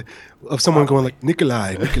head of someone going like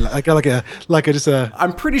Nikolai. I got like a just a.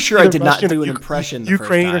 I'm pretty sure I did not do an impression.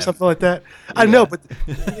 Ukraine or something like that. I know, but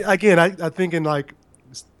again, I'm thinking like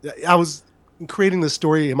I was creating the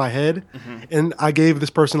story in my head, and I gave this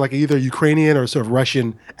person like either Ukrainian or sort of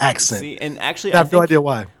Russian accent. See, and actually, I have no idea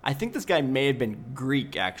why. I think this guy may have been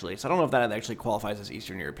Greek actually, so I don't know if that actually qualifies as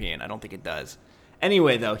Eastern European. I don't think it does.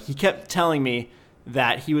 Anyway, though, he kept telling me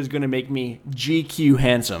that he was going to make me GQ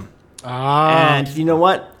handsome. Ah. And you know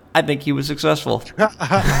what? I think he was successful.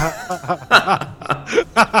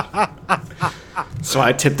 So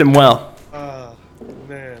I tipped him well. Oh,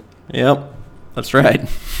 man. Yep. That's right.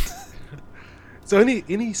 So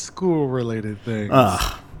any school-related things?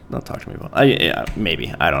 Don't talk to me about it. Yeah,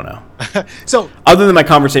 maybe. I don't know. So other than my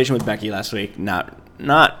conversation with Becky last week, not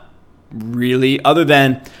really. Other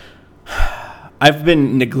than I've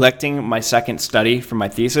been neglecting my second study for my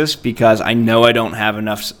thesis because I know I don't have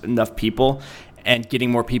enough people, and getting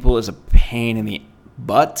more people is a pain in the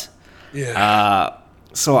butt. Yeah.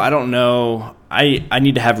 So I don't know. I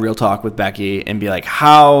need to have real talk with Becky and be like,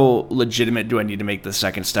 how legitimate do I need to make the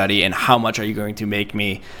second study, and how much are you going to make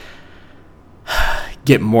me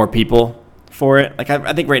get more people for it? Like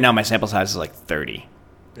I think right now my sample size is like 30.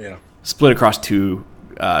 Yeah. Split across two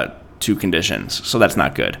conditions, so that's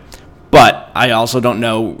not good. But I also don't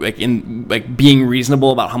know, being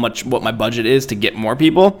reasonable about what my budget is to get more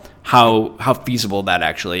people, how feasible that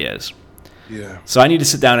actually is. Yeah. So I need to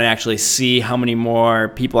sit down and actually see how many more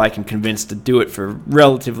people I can convince to do it for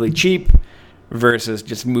relatively cheap versus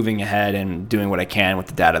just moving ahead and doing what I can with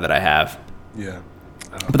the data that I have. Yeah.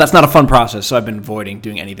 But that's not a fun process, so I've been avoiding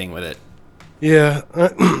doing anything with it. Yeah.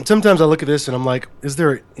 Sometimes I look at this and I'm like, is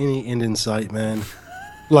there any end in sight, man?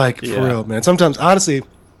 Like, for real, man. Sometimes, honestly,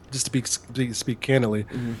 just to speak candidly,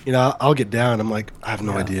 I'll get down. I'm like, I have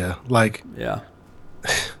no idea. Like, yeah,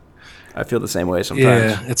 I feel the same way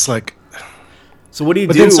sometimes. Yeah, it's like. So what do you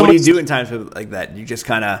do? What do you do in times like that? You just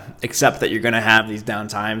kind of accept that you're going to have these down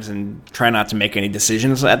times and try not to make any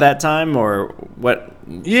decisions at that time, or what?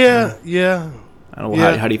 Yeah. I don't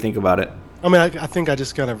know. How do you think about it? I mean, I think I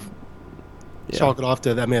just kind of chalk it off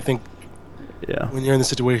to that. I mean, I think when you're in the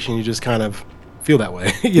situation, you just kind of feel that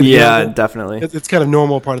way. Definitely. It's kind of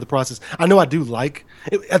normal part of the process. I know I do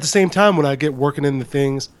at the same time when I get working in the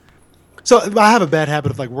things. So I have a bad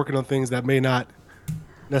habit of like working on things that may not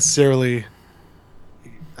necessarily.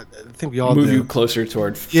 I think we all move do. You closer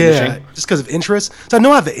toward finishing. Yeah, just because of interest. So I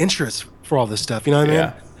know I have the interest for all this stuff. You know what I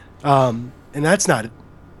mean? Yeah. And that's not.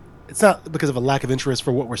 It's not because of a lack of interest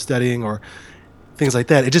for what we're studying or things like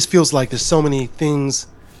that. It just feels like there's so many things.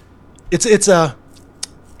 It's a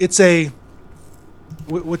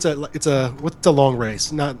long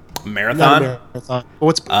race, not marathon. Not a marathon.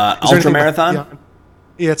 What's ultra marathon?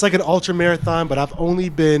 Yeah, it's like an ultra marathon, but I've only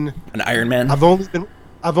been An Ironman?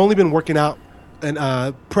 I've only been working out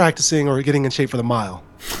and practicing or getting in shape for the mile.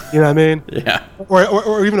 You know what I mean? Yeah.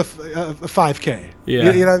 Or even a 5K. Yeah.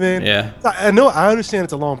 You know what I mean? Yeah. I know, I understand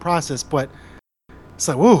it's a long process, but it's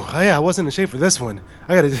like, whoa, yeah, I wasn't in shape for this one.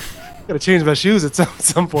 I gotta change my shoes at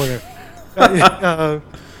some point. I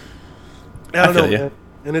don't know, feel you. man.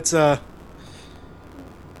 And it's yeah,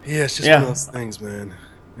 it's just one of those things, man.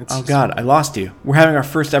 It's Oh just, God, I lost you. We're having our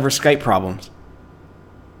first ever Skype problems.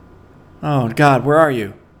 Oh God, where are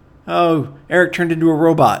you? Oh, Eric turned into a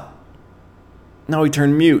robot. No, he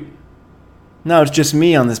turned mute. No, it's just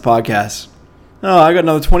me on this podcast. Oh, I got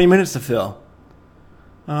another 20 minutes to fill.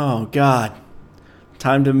 Oh God.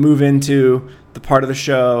 Time to move into the part of the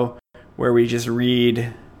show where we just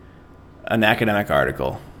read an academic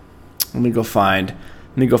article. Let me go find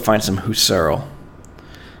some Husserl.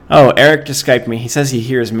 Oh, Eric just Skyped me. He says he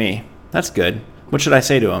hears me. That's good. What should I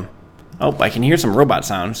say to him? Oh, I can hear some robot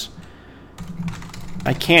sounds.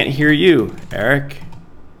 I can't hear you, Eric.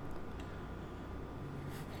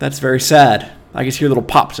 That's very sad. I just hear little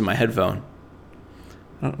pops in my headphone.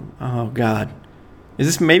 Oh God. Is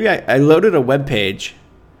this maybe I loaded a web page.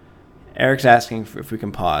 Eric's asking if we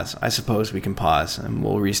can pause. I suppose we can pause and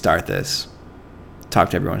we'll restart this. Talk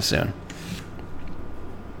to everyone soon.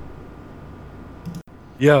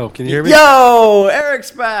 yo, can you hear me? Yo,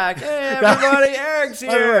 Eric's back. Hey, everybody, Eric's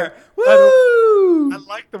here. Woo! I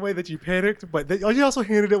like the way that you panicked, but you also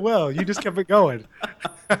handled it well. You just kept it going.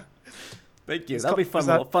 Thank you. That'll be fun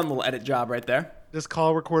little edit job right there. This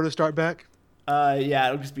call recorder start back?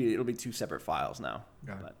 Yeah, it'll be two separate files now.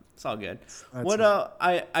 But it's all good.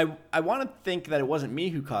 I want to think that it wasn't me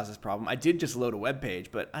who caused this problem. I did just load a web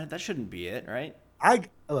page, but that shouldn't be it, right?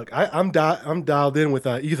 I'm dialed in with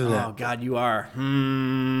Ethernet. Oh God, you are.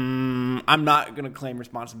 I'm not gonna claim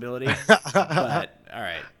responsibility, but all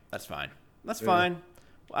right, that's fine. That's fine.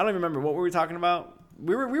 I don't even remember what were we talking about.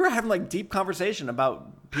 We were having like deep conversation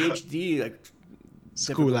about PhD like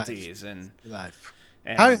School difficulties life. and life.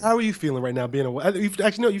 And how are you feeling right now?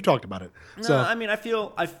 You've talked about it. So no, I mean,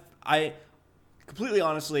 I completely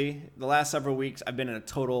honestly, the last several weeks I've been in a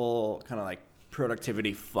total kind of like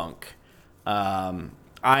productivity funk.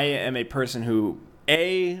 I am a person who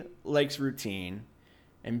A, likes routine,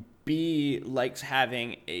 and B, likes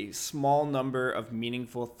having a small number of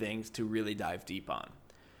meaningful things to really dive deep on.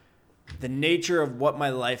 The nature of what my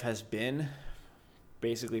life has been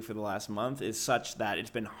basically for the last month is such that it's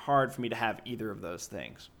been hard for me to have either of those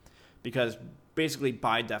things, because basically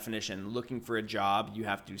by definition, looking for a job, you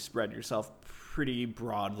have to spread yourself pretty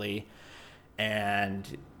broadly,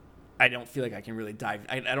 and I don't feel like I can really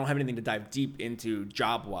I don't have anything to dive deep into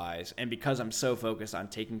job wise, and because I'm so focused on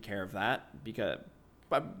taking care of that,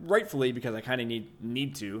 rightfully because I kind of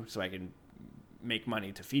need to so I can make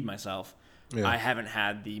money to feed myself. Yeah. I haven't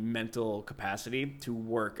had the mental capacity to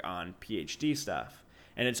work on PhD stuff.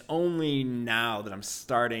 And it's only now that I'm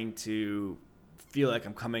starting to feel like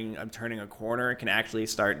I'm turning a corner and can actually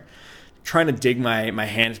start trying to dig my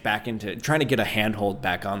hands back into trying to get a handhold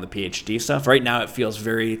back on the PhD stuff. Right now it feels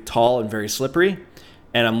very tall and very slippery,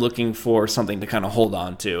 and I'm looking for something to kind of hold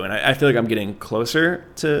on to. And I feel like I'm getting closer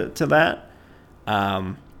to that.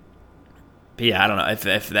 But yeah, I don't know if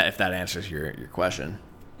that answers your question.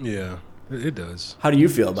 Yeah, it does. How do you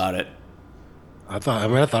feel about it? I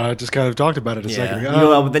thought I just kind of talked about it a second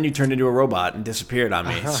ago. But then you turned into a robot and disappeared on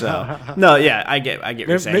me. So no, yeah, I get what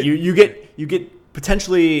you're saying. You get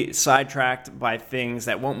potentially sidetracked by things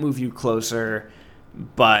that won't move you closer,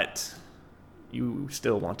 but you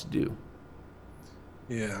still want to do.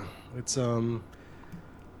 Yeah, it's Anyway,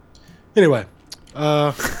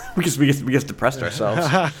 we just depressed ourselves.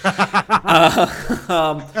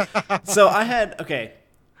 So I had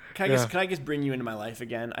Can I just bring you into my life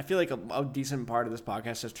again? I feel like a decent part of this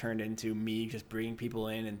podcast has turned into me just bringing people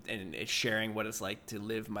in and sharing what it's like to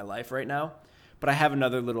live my life right now. But I have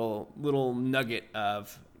another little nugget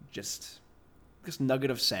of just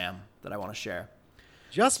nugget of Sam that I want to share.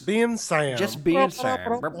 Just being Sam.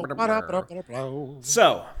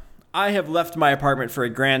 So I have left my apartment for a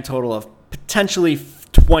grand total of potentially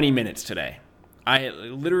 20 minutes today. I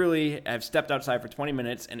literally have stepped outside for 20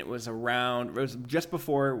 minutes, and it was just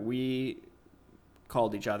before we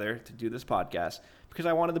called each other to do this podcast, because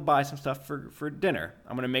I wanted to buy some stuff for dinner.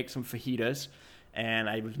 I'm going to make some fajitas, and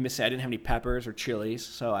I didn't have any peppers or chilies,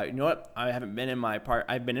 so you know what? I've been in my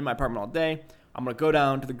apartment all day. I'm going to go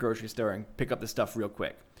down to the grocery store and pick up this stuff real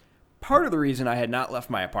quick. Part of the reason I had not left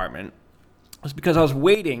my apartment was because I was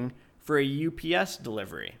waiting for a UPS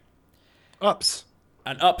delivery. Ups.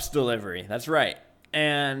 An UPS delivery, that's right.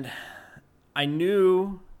 And I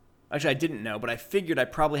knew Actually, I didn't know, but I figured I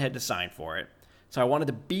probably had to sign for it. So I wanted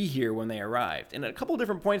to be here when they arrived. And at a couple of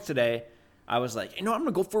different points today, I was like, I'm going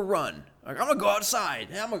to go for a run. Like, I'm going to go outside.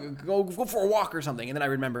 I'm going to go for a walk or something. And then I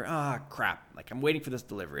remember, crap. Like, I'm waiting for this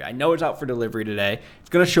delivery. I know it's out for delivery today. It's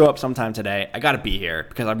going to show up sometime today. I got to be here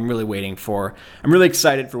because I'm really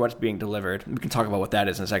excited for what's being delivered. We can talk about what that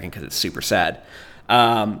is in a second because it's super sad.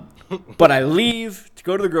 But I leave to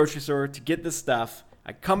go to the grocery store to get this stuff.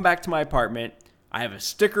 I come back to my apartment. I have a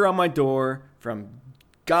sticker on my door from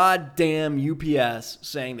goddamn UPS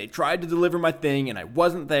saying they tried to deliver my thing and I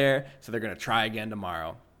wasn't there, so they're going to try again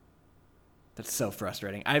tomorrow. That's so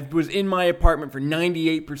frustrating. I was in my apartment for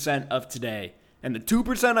 98% of today, and the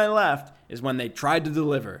 2% I left is when they tried to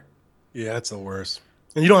deliver. Yeah, that's the worst.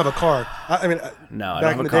 And you don't have a car. No, I don't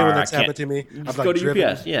back have in a the car. day when that's happened to me, I've go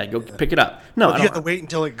to UPS. Yeah, go pick it up. No, well, you have to wait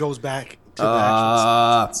until it goes back to the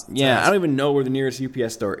actual. Yeah, I don't even know where the nearest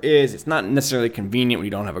UPS store is. It's not necessarily convenient when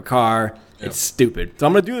you don't have a car. Yep. It's stupid. So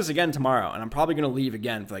I'm gonna do this again tomorrow, and I'm probably gonna leave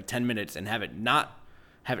again for like 10 minutes and have it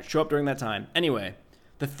show up during that time. Anyway,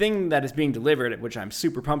 the thing that is being delivered, which I'm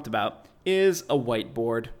super pumped about, is a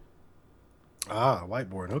whiteboard. Ah,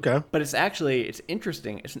 whiteboard. Okay. But it's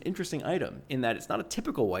interesting. It's an interesting item in that it's not a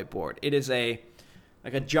typical whiteboard. It is a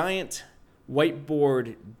giant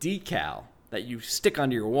whiteboard decal that you stick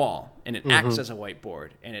onto your wall, and it acts as a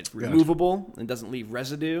whiteboard, and it's removable and doesn't leave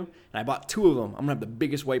residue. And I bought 2 of them. I'm gonna have the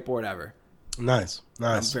biggest whiteboard ever. Nice.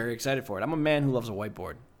 I'm very excited for it. I'm a man who loves a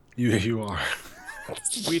whiteboard. You are.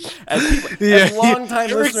 As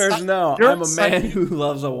long-time listeners know, I'm a man who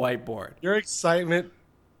loves a whiteboard. Your excitement,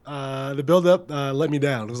 the build-up, let me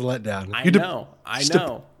down. It was a letdown. I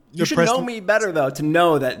know. You should know me better, though, to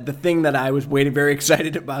know that the thing that I was very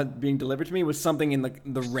excited about being delivered to me was something in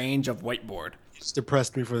the range of whiteboard. You just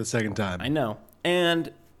depressed me for the second time. I know.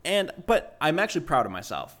 But I'm actually proud of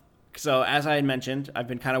myself. So as I had mentioned, I've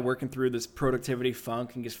been kind of working through this productivity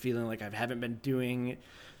funk and just feeling like I haven't been doing...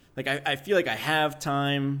 Like, I feel like I have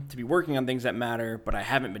time to be working on things that matter, but I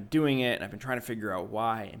haven't been doing it, and I've been trying to figure out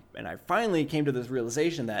why. And I finally came to this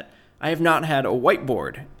realization that I have not had a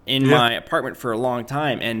whiteboard in my apartment for a long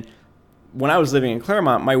time. And when I was living in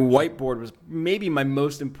Claremont, my whiteboard was maybe my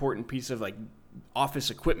most important piece of, like, office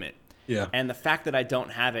equipment. Yeah. And the fact that I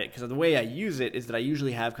don't have it, because the way I use it is that I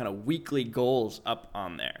usually have kind of weekly goals up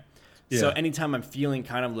on there. Yeah. So anytime I'm feeling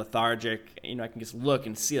kind of lethargic, I can just look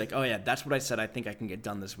and see like, oh yeah, that's what I said I think I can get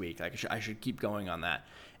done this week. Like I should keep going on that.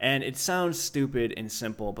 And it sounds stupid and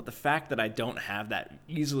simple, but the fact that I don't have that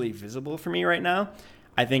easily visible for me right now,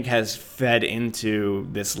 I think has fed into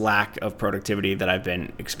this lack of productivity that I've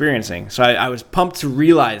been experiencing. So I was pumped to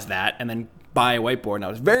realize that and then buy a whiteboard. And I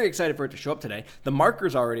was very excited for it to show up today. The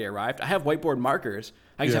markers already arrived. I have whiteboard markers.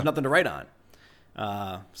 I just have nothing to write on.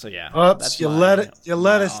 So yeah, Ups, you let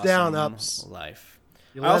us down, Ups. Life.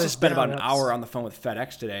 I also spent about an hour on the phone with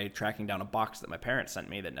FedEx today tracking down a box that my parents sent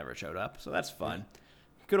me that never showed up. So that's fun.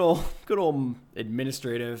 Good old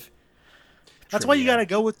administrative. That's why you got to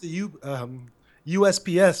go with the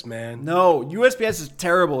USPS, man. No, USPS is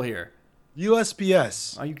terrible here.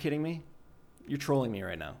 USPS. Are you kidding me? You're trolling me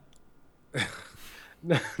right now.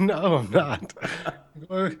 No, I'm not.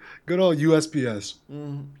 Good old USPS.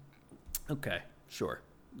 Okay, sure.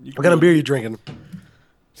 What kind of beer are you drinking?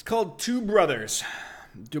 It's called Two Brothers,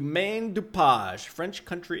 Domaine du Page, French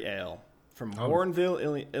Country Ale from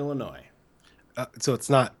Warrenville, Illinois. So it's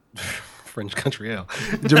not French Country Ale.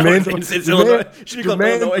 Domaine, it's Illinois. It should be called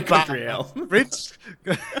Illinois Country Ale. It's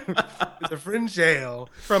a French ale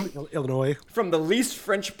from Illinois. From the least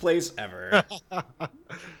French place ever.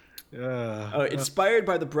 Inspired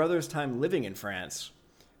by the brothers' time living in France.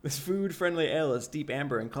 This food-friendly ale is deep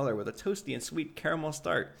amber in color with a toasty and sweet caramel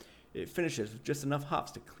start. It finishes with just enough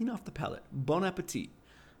hops to clean off the palate. Bon appetit.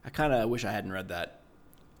 I kind of wish I hadn't read that.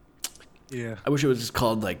 Yeah. I wish it was just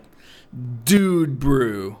called, like, Dude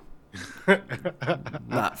Brew.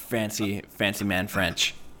 Not fancy man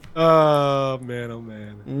French. Oh, man, oh,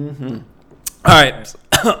 man. Mm-hmm. All right.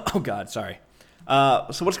 Oh, God, sorry.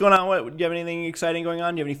 So what's going on? Do you have anything exciting going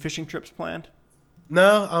on? Do you have any fishing trips planned?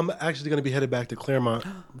 No, I'm actually going to be headed back to Claremont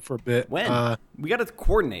for a bit. When? We got to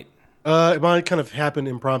coordinate. It might kind of happen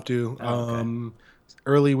impromptu. Okay.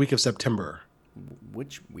 Early week of September.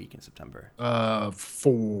 Which week in September? No,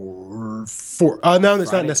 it's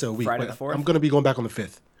not necessarily a week. Friday the 4th? I'm going to be going back on the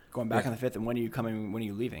 5th. Going back on the 5th, and when are you coming? When are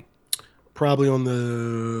you leaving? Probably on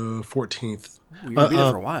the 14th. You're going to be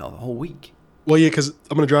there for a while, the whole week. Well, yeah, because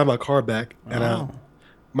I'm going to drive my car back, and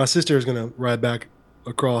my sister is going to ride back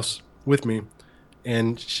across with me.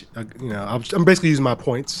 And she, I'm basically using my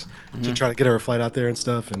points to try to get her a flight out there and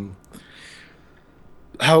stuff. And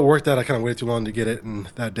how it worked out, I kind of waited too long to get it, and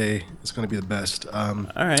that day is going to be the best. All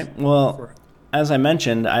right. Well, For, as I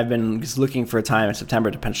mentioned, I've been just looking for a time in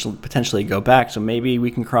September to potentially go back, so maybe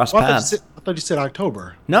we can cross well, paths. I thought you said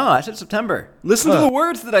October. No, I said September. Listen to the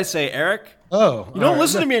words that I say, Eric. Oh, You don't all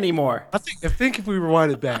listen right. to me anymore. I think if we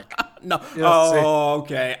rewind it back, No. yeah, Oh,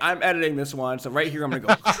 okay. I'm editing this one, so right here I'm going to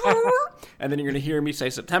go, and then you're going to hear me say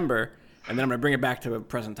September, and then I'm going to bring it back to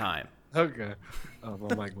present time. okay. Oh,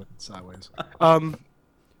 my mic went sideways.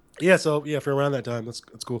 Yeah. So yeah, for around that time, that's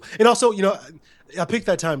cool. And also, I picked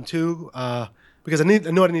that time too, because I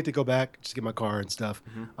know I need to go back just to get my car and stuff.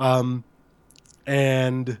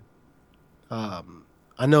 And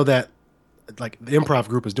I know that like the improv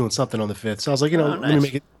group is doing something on the 5th, so I was like, let me nice.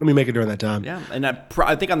 make it during that time. Yeah, and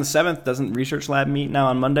I think on the 7th, doesn't Research Lab meet now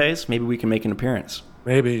on Mondays? Maybe we can make an appearance.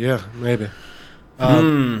 Maybe, yeah, maybe.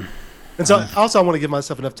 And so also I want to give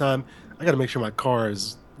myself enough time. I got to make sure my car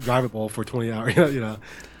is drivable for 20 hours.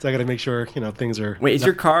 So I got to make sure things are. Wait, is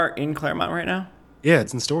your car in Claremont right now? Yeah,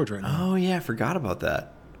 it's in storage right now. Oh, yeah, I forgot about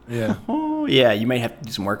that. Yeah, Oh, yeah, you may have to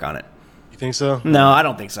do some work on it. you think so? No, I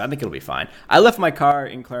don't think so. I think it'll be fine. I left my car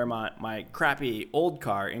in Claremont, my crappy old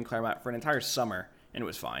car in Claremont for an entire summer, and it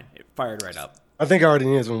was fine. It fired right up. I think I already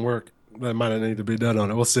need some work that might need to be done on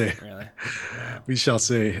it. We'll see. Really. We shall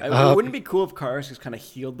see. Wouldn't it be cool if cars just kind of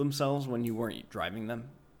healed themselves when you weren't driving them?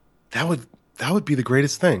 That would be the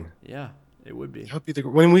greatest thing. Yeah, it would be. That would be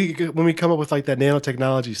when we come up with like that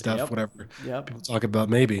nanotechnology stuff, Yep. whatever. Yep. People talk about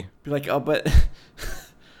maybe. Be like, oh, but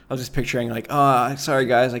I was just picturing like, oh, sorry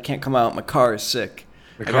guys, I can't come out. My car is sick.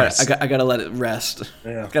 I gotta let it rest.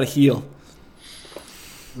 Yeah. Gotta heal.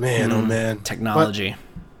 Man, oh man. Technology.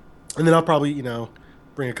 And then I'll probably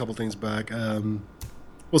bring a couple things back.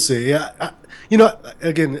 We'll see. Yeah,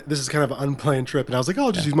 again, this is kind of an unplanned trip, and I was like, oh,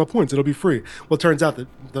 I'll just use my points. It'll be free. Well, it turns out that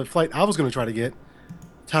the flight I was going to try to get,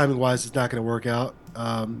 timing wise, it's not going to work out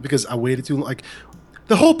because I waited too long. Like,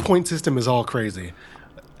 the whole point system is all crazy.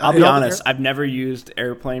 I'll be honest, I've never used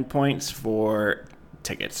airplane points for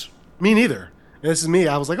tickets. Me neither. And this is me.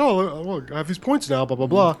 I was like, oh, well, I have these points now, blah, blah,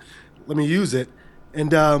 blah. Let me use it. And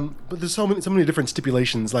but there's so many different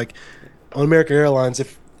stipulations. Like on American Airlines,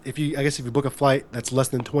 if you book a flight that's less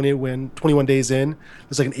than 21 days in,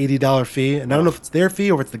 there's like an $80 fee. And I don't know if it's their fee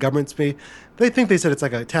or if it's the government's fee. They said it's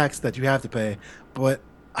like a tax that you have to pay. But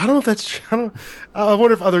I don't know if that's true. I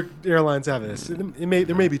wonder if other airlines have this. There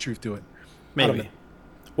may be truth to it. Maybe.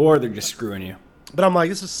 Or they're just screwing you. But I'm like,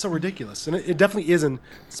 this is so ridiculous, and it definitely is in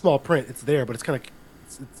small print. It's there, but it's kind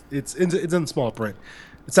of it's in small print.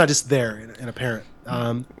 It's not just there in apparent.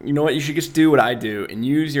 You know what? You should just do what I do and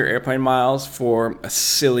use your airplane miles for a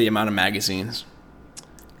silly amount of magazines.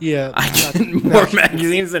 Yeah, I get more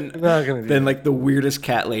magazines than not gonna do that. like the weirdest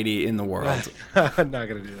cat lady in the world. I'm not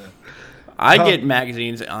gonna do that. I get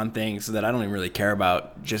magazines on things that I don't even really care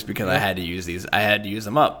about just because I had to use these. I had to use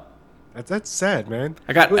them up. That's sad, man.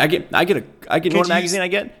 I get you know what magazine I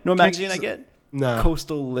get? You know what magazine I use- get? No.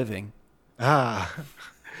 Coastal Living.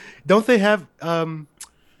 Don't they have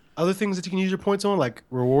other things that you can use your points on, like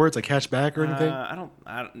rewards, like cashback or anything? I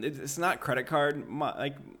don't. It's not credit card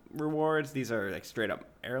like rewards. These are like straight up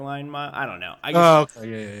airline I don't know. I guess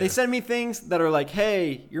Okay, yeah. they send me things that are like,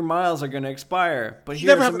 hey, your miles are going to expire, but You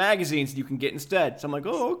here are never some have magazines you can get instead. So I'm like,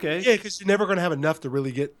 oh, okay. Yeah, because you're never gonna have enough to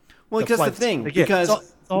really get. Well, because the flights. thing, Like, yeah, because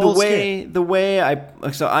it's all the way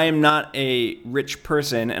I am not a rich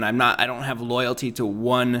person, and I don't have loyalty to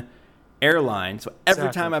one airline. So every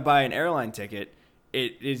Exactly. time I buy an airline ticket,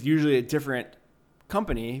 it is usually a different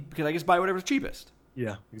company because I just buy whatever's cheapest.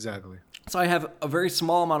 Yeah, exactly. So I have a very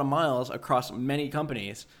small amount of miles across many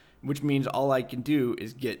companies, which means all I can do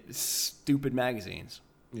is get stupid magazines.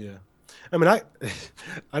 Yeah. I mean, I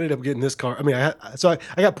ended up getting this car. I mean, I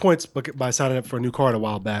got points by signing up for a new card a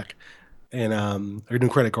while back, and a new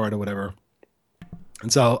credit card or whatever.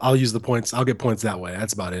 And so I'll use the points. I'll get points that way.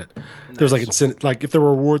 That's about it. There's like incentive, like if the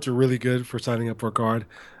rewards are really good for signing up for a card,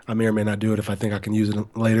 I may or may not do it if I think I can use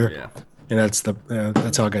it later. Yeah. And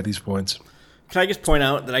that's how I got these points. Can I just point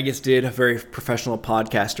out that I just did a very professional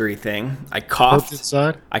podcastery thing? I Both coughed.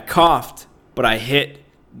 inside. I coughed, but I hit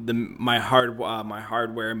my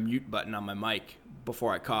hardware mute button on my mic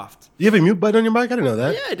before I coughed. You have a mute button on your mic? I didn't know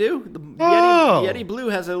that. Yeah, I do. The Oh. Yeti Blue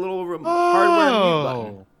has a little hardware mute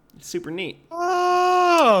button. Oh. It's super neat.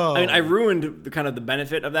 Oh. I mean, I ruined the kind of the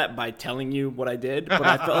benefit of that by telling you what I did, but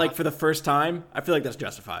I felt like for the first time, I feel like that's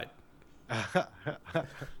justified.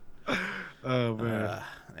 Oh man.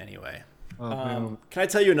 Anyway, Man. can I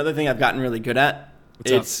tell you another thing I've gotten really good at?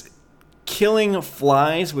 What's up? It's killing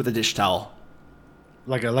flies with a dish towel.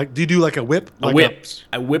 Do you do like a whip? A whip.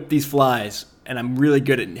 I whip these flies, and I'm really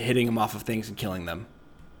good at hitting them off of things and killing them.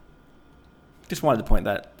 Just wanted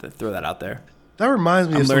to throw that out there. That reminds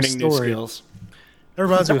me I'm of some learning new story. skills. That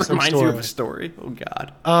reminds me of some Reminds story. you of a story. Oh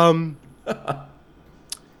God.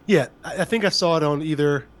 Yeah, I think I saw it on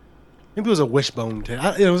either. Maybe it was a Wishbone thing.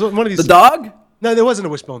 It was one of these. The dog? No, there wasn't a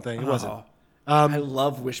Wishbone thing. It wasn't. Oh, I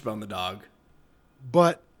love Wishbone the dog.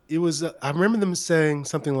 But it was. I remember them saying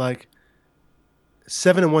something like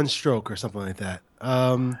 7 in 1 stroke or something like that.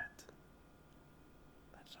 And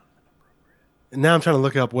now I'm trying to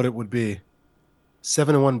look up what it would be.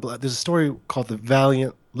 7 in 1 blow. There's a story called the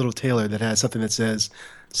Valiant Little Tailor that has something that says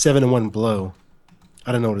 7 in 1 blow.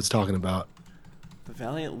 I don't know what it's talking about. The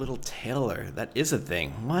Valiant Little Tailor. That is a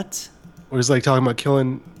thing. What? Or it's like talking about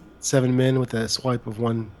killing 7 men with a swipe of his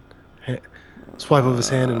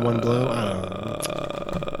hand in 1 blow. I don't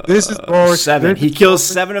know. This is more 7. He kills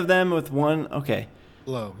 7 of them with 1. Okay.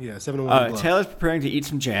 Blow. Yeah, 7 in 1 blow. Taylor's preparing to eat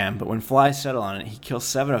some jam, but when flies settle on it, he kills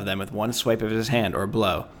 7 of them with 1 swipe of his hand or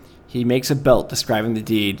blow. He makes a belt describing the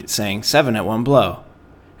deed, saying 7 at 1 blow.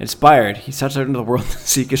 Inspired, he sets out into the world to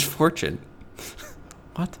seek his fortune.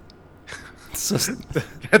 What?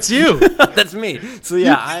 That's you. That's me. So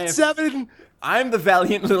yeah, I'm the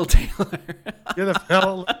Valiant Little Tailor. You're the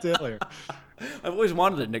Valiant Little Tailor. I've always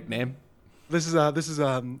wanted a nickname. This is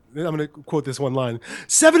I'm going to quote this one line.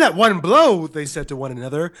 7 at 1 blow, they said to one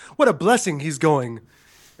another. What a blessing he's going.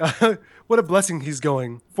 What a blessing he's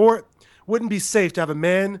going. For it wouldn't be safe to have a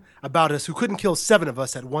man about us who couldn't kill 7 of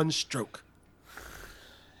us at 1 stroke.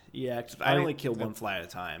 Yeah, except I only kill 1 fly at a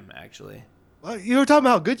time, actually. Well, you were talking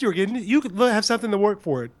about how good you were getting. You could have something to work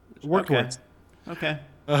towards. Okay.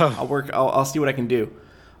 I'll work. I'll see what I can do.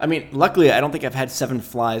 I mean, luckily, I don't think I've had 7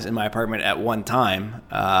 flies in my apartment at one time.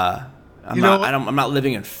 I'm not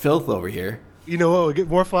living in filth over here. You know what? We'll get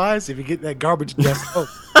more flies if you get that garbage dust.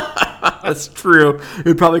 That's true. It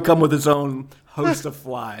would probably come with its own host of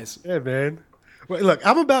flies. Yeah, man. Well, look,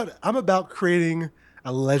 I'm about creating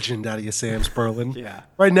a legend out of you, Sam Sperlin. Yeah.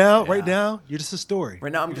 Right now, you're just a story.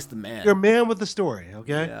 Right now, I'm just a man. You're a man with a story,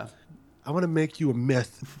 okay? Yeah. I want to make you a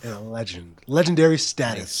myth and a legend. Legendary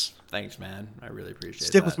status. Thanks, man. I really appreciate it.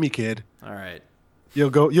 Stick with me, kid. All right. You'll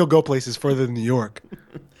go places further than New York.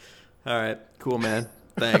 All right. Cool, man.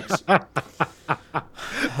 Thanks. I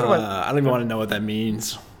don't even want to know what that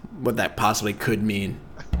means. What that possibly could mean.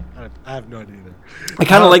 I have no idea either. I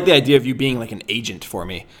kind of like the idea of you being like an agent for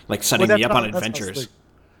me, like setting me up on adventures.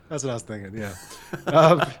 That's what I was thinking, yeah.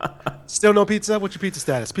 Still no pizza? What's your pizza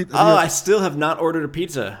status? I still have not ordered a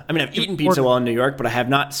pizza. I mean, I've eaten pizza while in New York, but I have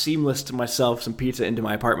not seamlessed to myself some pizza into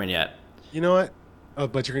my apartment yet. You know what? Oh,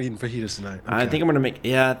 but you're going to eat fajitas tonight. Okay. I think I'm going to make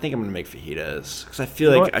fajitas because I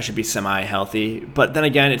feel like I should be semi-healthy. But then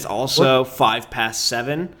again, it's also 5 past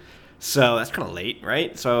 7, so that's kind of late,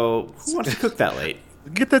 right? So who wants to cook that late?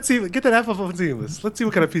 Get that half of a seamless. Let's see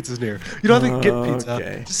what kind of pizza's near. You don't have to get pizza.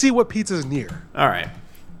 Okay. Just see what pizza's near. All right.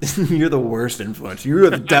 You're the worst influence. You're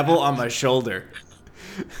the devil on my shoulder.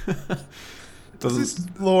 Let's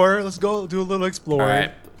explore. Let's go do a little exploring. All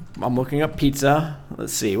right. I'm looking up pizza.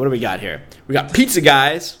 Let's see. What do we got here? We got Pizza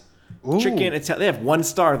Guys. Ooh. Chicken. They have 1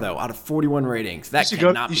 star, though, out of 41 ratings. That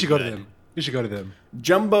cannot be You should go to them. You should go to them.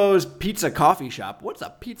 Jumbo's Pizza Coffee Shop. What's a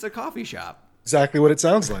pizza coffee shop? Exactly what it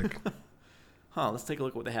sounds like. Let's take a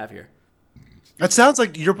look at what they have here. That sounds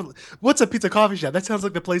like what's a pizza coffee shop? That sounds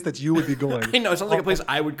like the place that you would be going. I know, it sounds like a place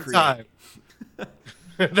I would create.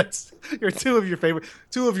 That's two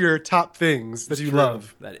of your top things that you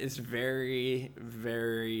love. That is very,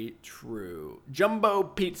 very true.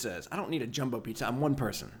 Jumbo pizzas. I don't need a jumbo pizza. I'm one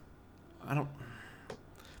person. But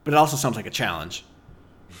it also sounds like a challenge.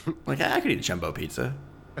 Like, I could eat a jumbo pizza.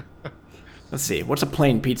 Let's see. What's a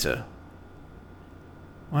plain pizza?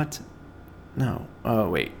 What? No. Oh,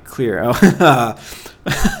 wait. Clear.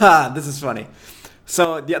 Oh, this is funny.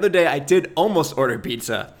 So the other day I did almost order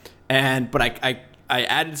pizza, but I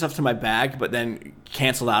added stuff to my bag, but then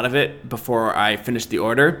canceled out of it before I finished the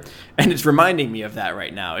order. And it's reminding me of that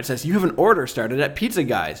right now. It says, you have an order started at Pizza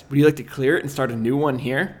Guys. Would you like to clear it and start a new one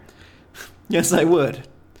here? Yes, I would.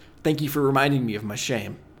 Thank you for reminding me of my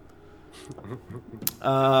shame.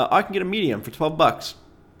 I can get a medium for $12.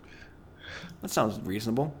 That sounds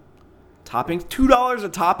reasonable. Toppings? $2 a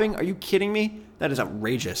topping? Are you kidding me? That is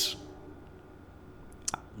outrageous.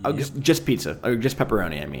 Yep. Just pizza. Or just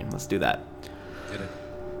pepperoni, I mean. Let's do that.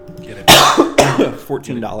 Get it.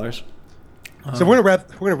 $14. So we're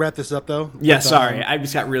gonna wrap this up though. Yeah, sorry. I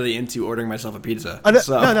just got really into ordering myself a pizza. No,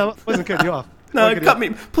 I wasn't cutting you off. No,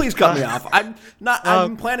 please cut me off.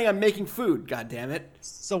 I'm planning on making food, God damn it.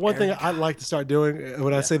 So one thing I'd like to start doing,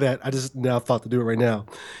 when I say that, I just now thought to do it right now,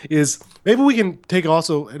 is maybe we can take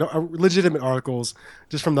also legitimate articles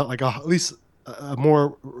just from at least a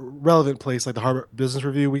more relevant place like the Harvard Business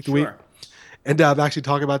Review week to week, and actually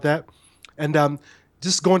talk about that. And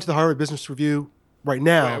just going to the Harvard Business Review right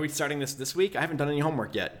now. Wait, are we starting this week? I haven't done any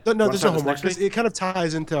homework yet. No, Wanna there's start no this homework. next week? It kind of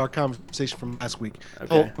ties into our conversation from last week. The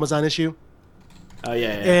Okay. whole Amazon issue. Oh yeah.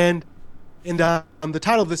 And the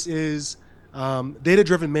title of this is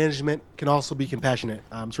Data-Driven Management Can Also Be Compassionate.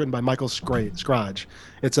 It's written by Michael Scrage.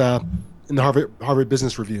 It's in the Harvard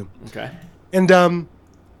Business Review. Okay. And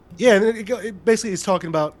yeah, and it basically is talking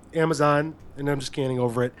about Amazon, and I'm just scanning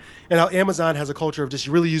over it, and how Amazon has a culture of just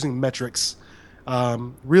really using metrics,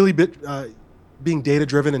 really being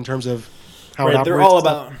data-driven in terms of how it Right,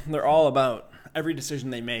 operates. they're all about every decision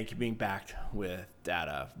they make being backed with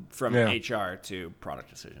data from Yeah. HR to product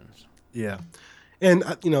decisions. Yeah, and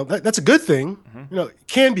that's a good thing. It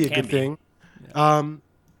can be a Can good be. thing,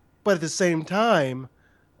 but at the same time,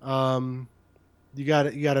 you got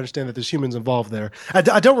to understand that there's humans involved there. I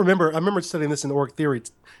don't remember. I remember studying this in org theory.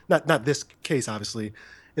 Not this case, obviously.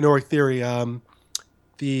 In org theory,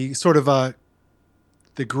 the sort of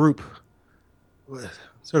the group,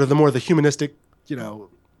 sort of the humanistic,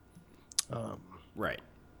 Right.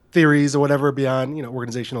 theories or whatever beyond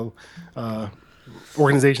organizational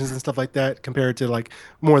organizations and stuff like that, compared to like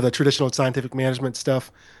more of the traditional scientific management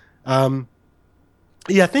stuff.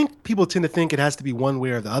 Yeah, I think people tend to think it has to be one way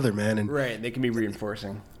or the other, man. And Right. They can be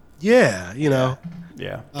reinforcing. yeah, Yeah.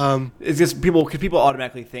 It's just people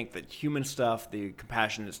automatically think that human stuff, the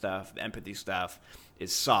compassionate stuff, the empathy stuff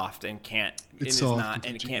is soft and it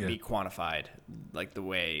can't be quantified like the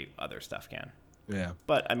way other stuff can. Yeah.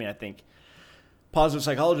 But I mean, I think positive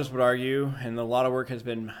psychologists would argue, and a lot of work has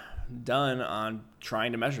been done on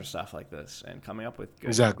trying to measure stuff like this and coming up with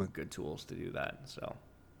good tools to do that. So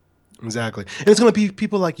Exactly. And it's going to be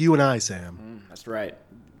people like you and I, Sam, that's right.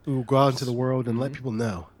 who go out into the world and let people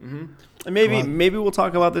know. And maybe we'll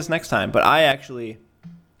talk about this next time. But I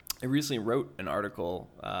recently wrote an article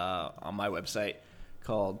on my website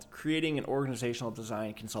called "Creating an Organizational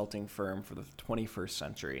Design Consulting Firm for the 21st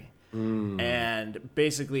Century." And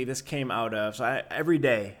basically, this came out of every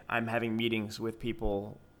day I'm having meetings with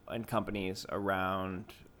people and companies around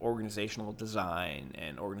organizational design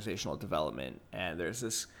and organizational development, and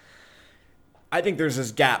I think there's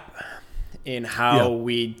this gap in how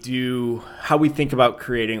we think about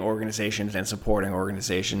creating organizations and supporting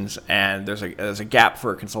organizations, and there's a gap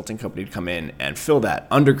for a consulting company to come in and fill that.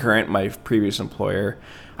 Undercurrent, my previous employer,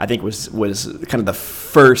 I think was kind of the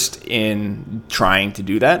first in trying to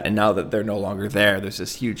do that, and now that they're no longer there, there's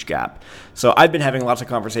this huge gap. So I've been having lots of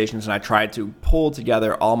conversations, and I tried to pull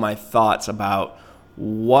together all my thoughts about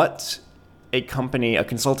what a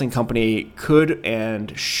consulting company could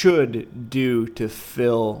and should do to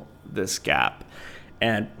fill this gap.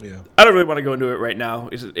 And I don't really want to go into it right now.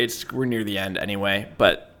 We're near the end anyway,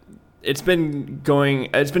 but it's been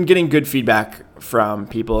getting good feedback from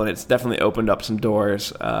people, and it's definitely opened up some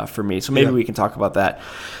doors for me. So maybe we can talk about that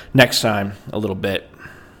next time a little bit.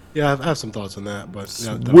 Yeah, I have some thoughts on that, but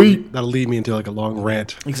that'll lead me into like a long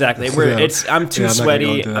rant. Exactly. I'm too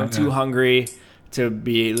sweaty. I'm too hungry to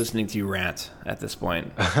be listening to you rant at this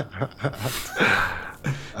point.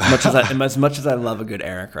 As much as I love a good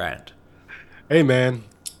Eric rant. Hey man.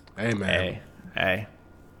 Hey.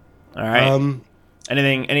 All right. Do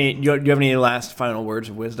you have any last final words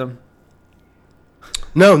of wisdom?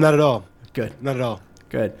 No, not at all. Good. Not at all.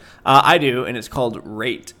 Good. I do, and it's called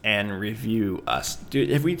Rate and Review Us.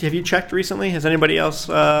 Have you checked recently? Has anybody else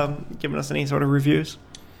given us any sort of reviews?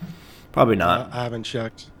 Probably not. I haven't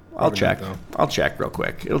checked. I'll check. I'll check real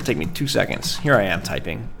quick. It'll take me 2 seconds. Here I am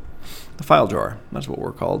typing. The file drawer. That's what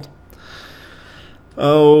we're called.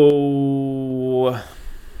 Oh,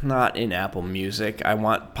 not in Apple Music. I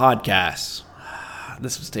want podcasts.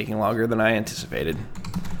 This was taking longer than I anticipated.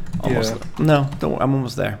 Almost. Yeah. No, I'm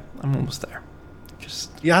almost there. I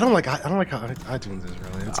don't like how iTunes is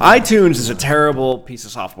really. iTunes is a terrible piece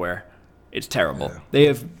of software. It's terrible.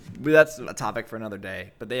 Yeah. That's a topic for another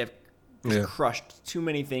day, but they have crushed too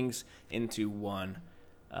many things into one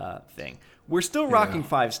thing. We're still rocking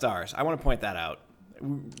 5 stars. I want to point that out.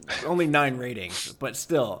 Only 9 ratings, but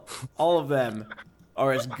still, all of them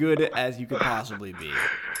are as good as you could possibly be.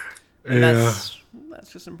 And that's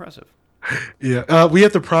just impressive. Yeah, we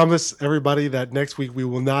have to promise everybody that next week we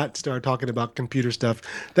will not start talking about computer stuff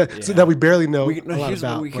that we barely know a lot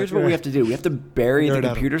about. Here's what we have to do. We have to bury the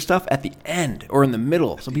computer stuff at the end or in the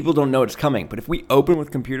middle so people don't know it's coming. But if we open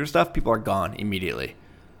with computer stuff, people are gone immediately.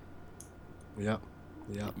 Yeah.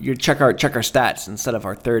 You check our stats. Instead of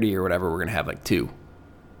our 30 or whatever, we're going to have like 2.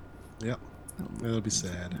 Yeah. It'll be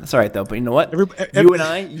sad. That's all right though. But you know what?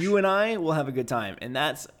 You and I will have a good time, and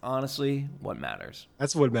that's honestly what matters.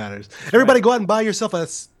 That's what matters. Everybody, go out and buy yourself a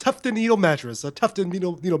Tufted Needle mattress. A Tufted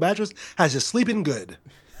Needle mattress has you sleeping good.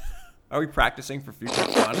 Are we practicing for future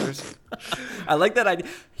sponsors? I like that idea.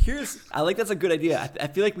 I like that's a good idea. I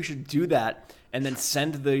feel like we should do that and then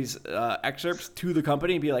send these excerpts to the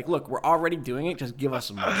company and be like, look, we're already doing it. Just give us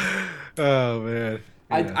some money. Oh, man.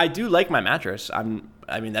 Yeah. I do like my mattress. I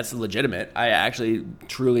mean, that's legitimate. I actually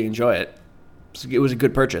truly enjoy it. It was a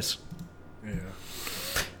good purchase. Yeah.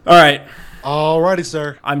 All right. Alrighty,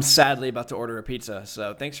 sir. I'm sadly about to order a pizza,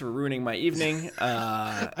 so thanks for ruining my evening.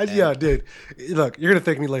 Yeah, dude. Look, you're gonna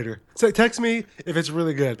thank me later. So text me if it's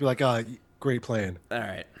really good. Be like, oh, great plan. All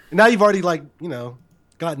right. Now you've already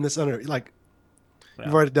gotten this under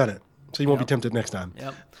you've already done it, so you won't be tempted next time.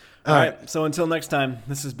 Yep. All right. So until next time,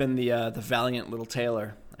 this has been the valiant little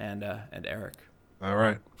Tailor and Eric. All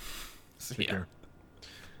right. Take care.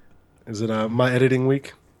 Is it my editing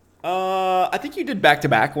week? I think you did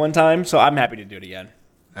back-to-back one time, so I'm happy to do it again.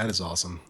 That is awesome.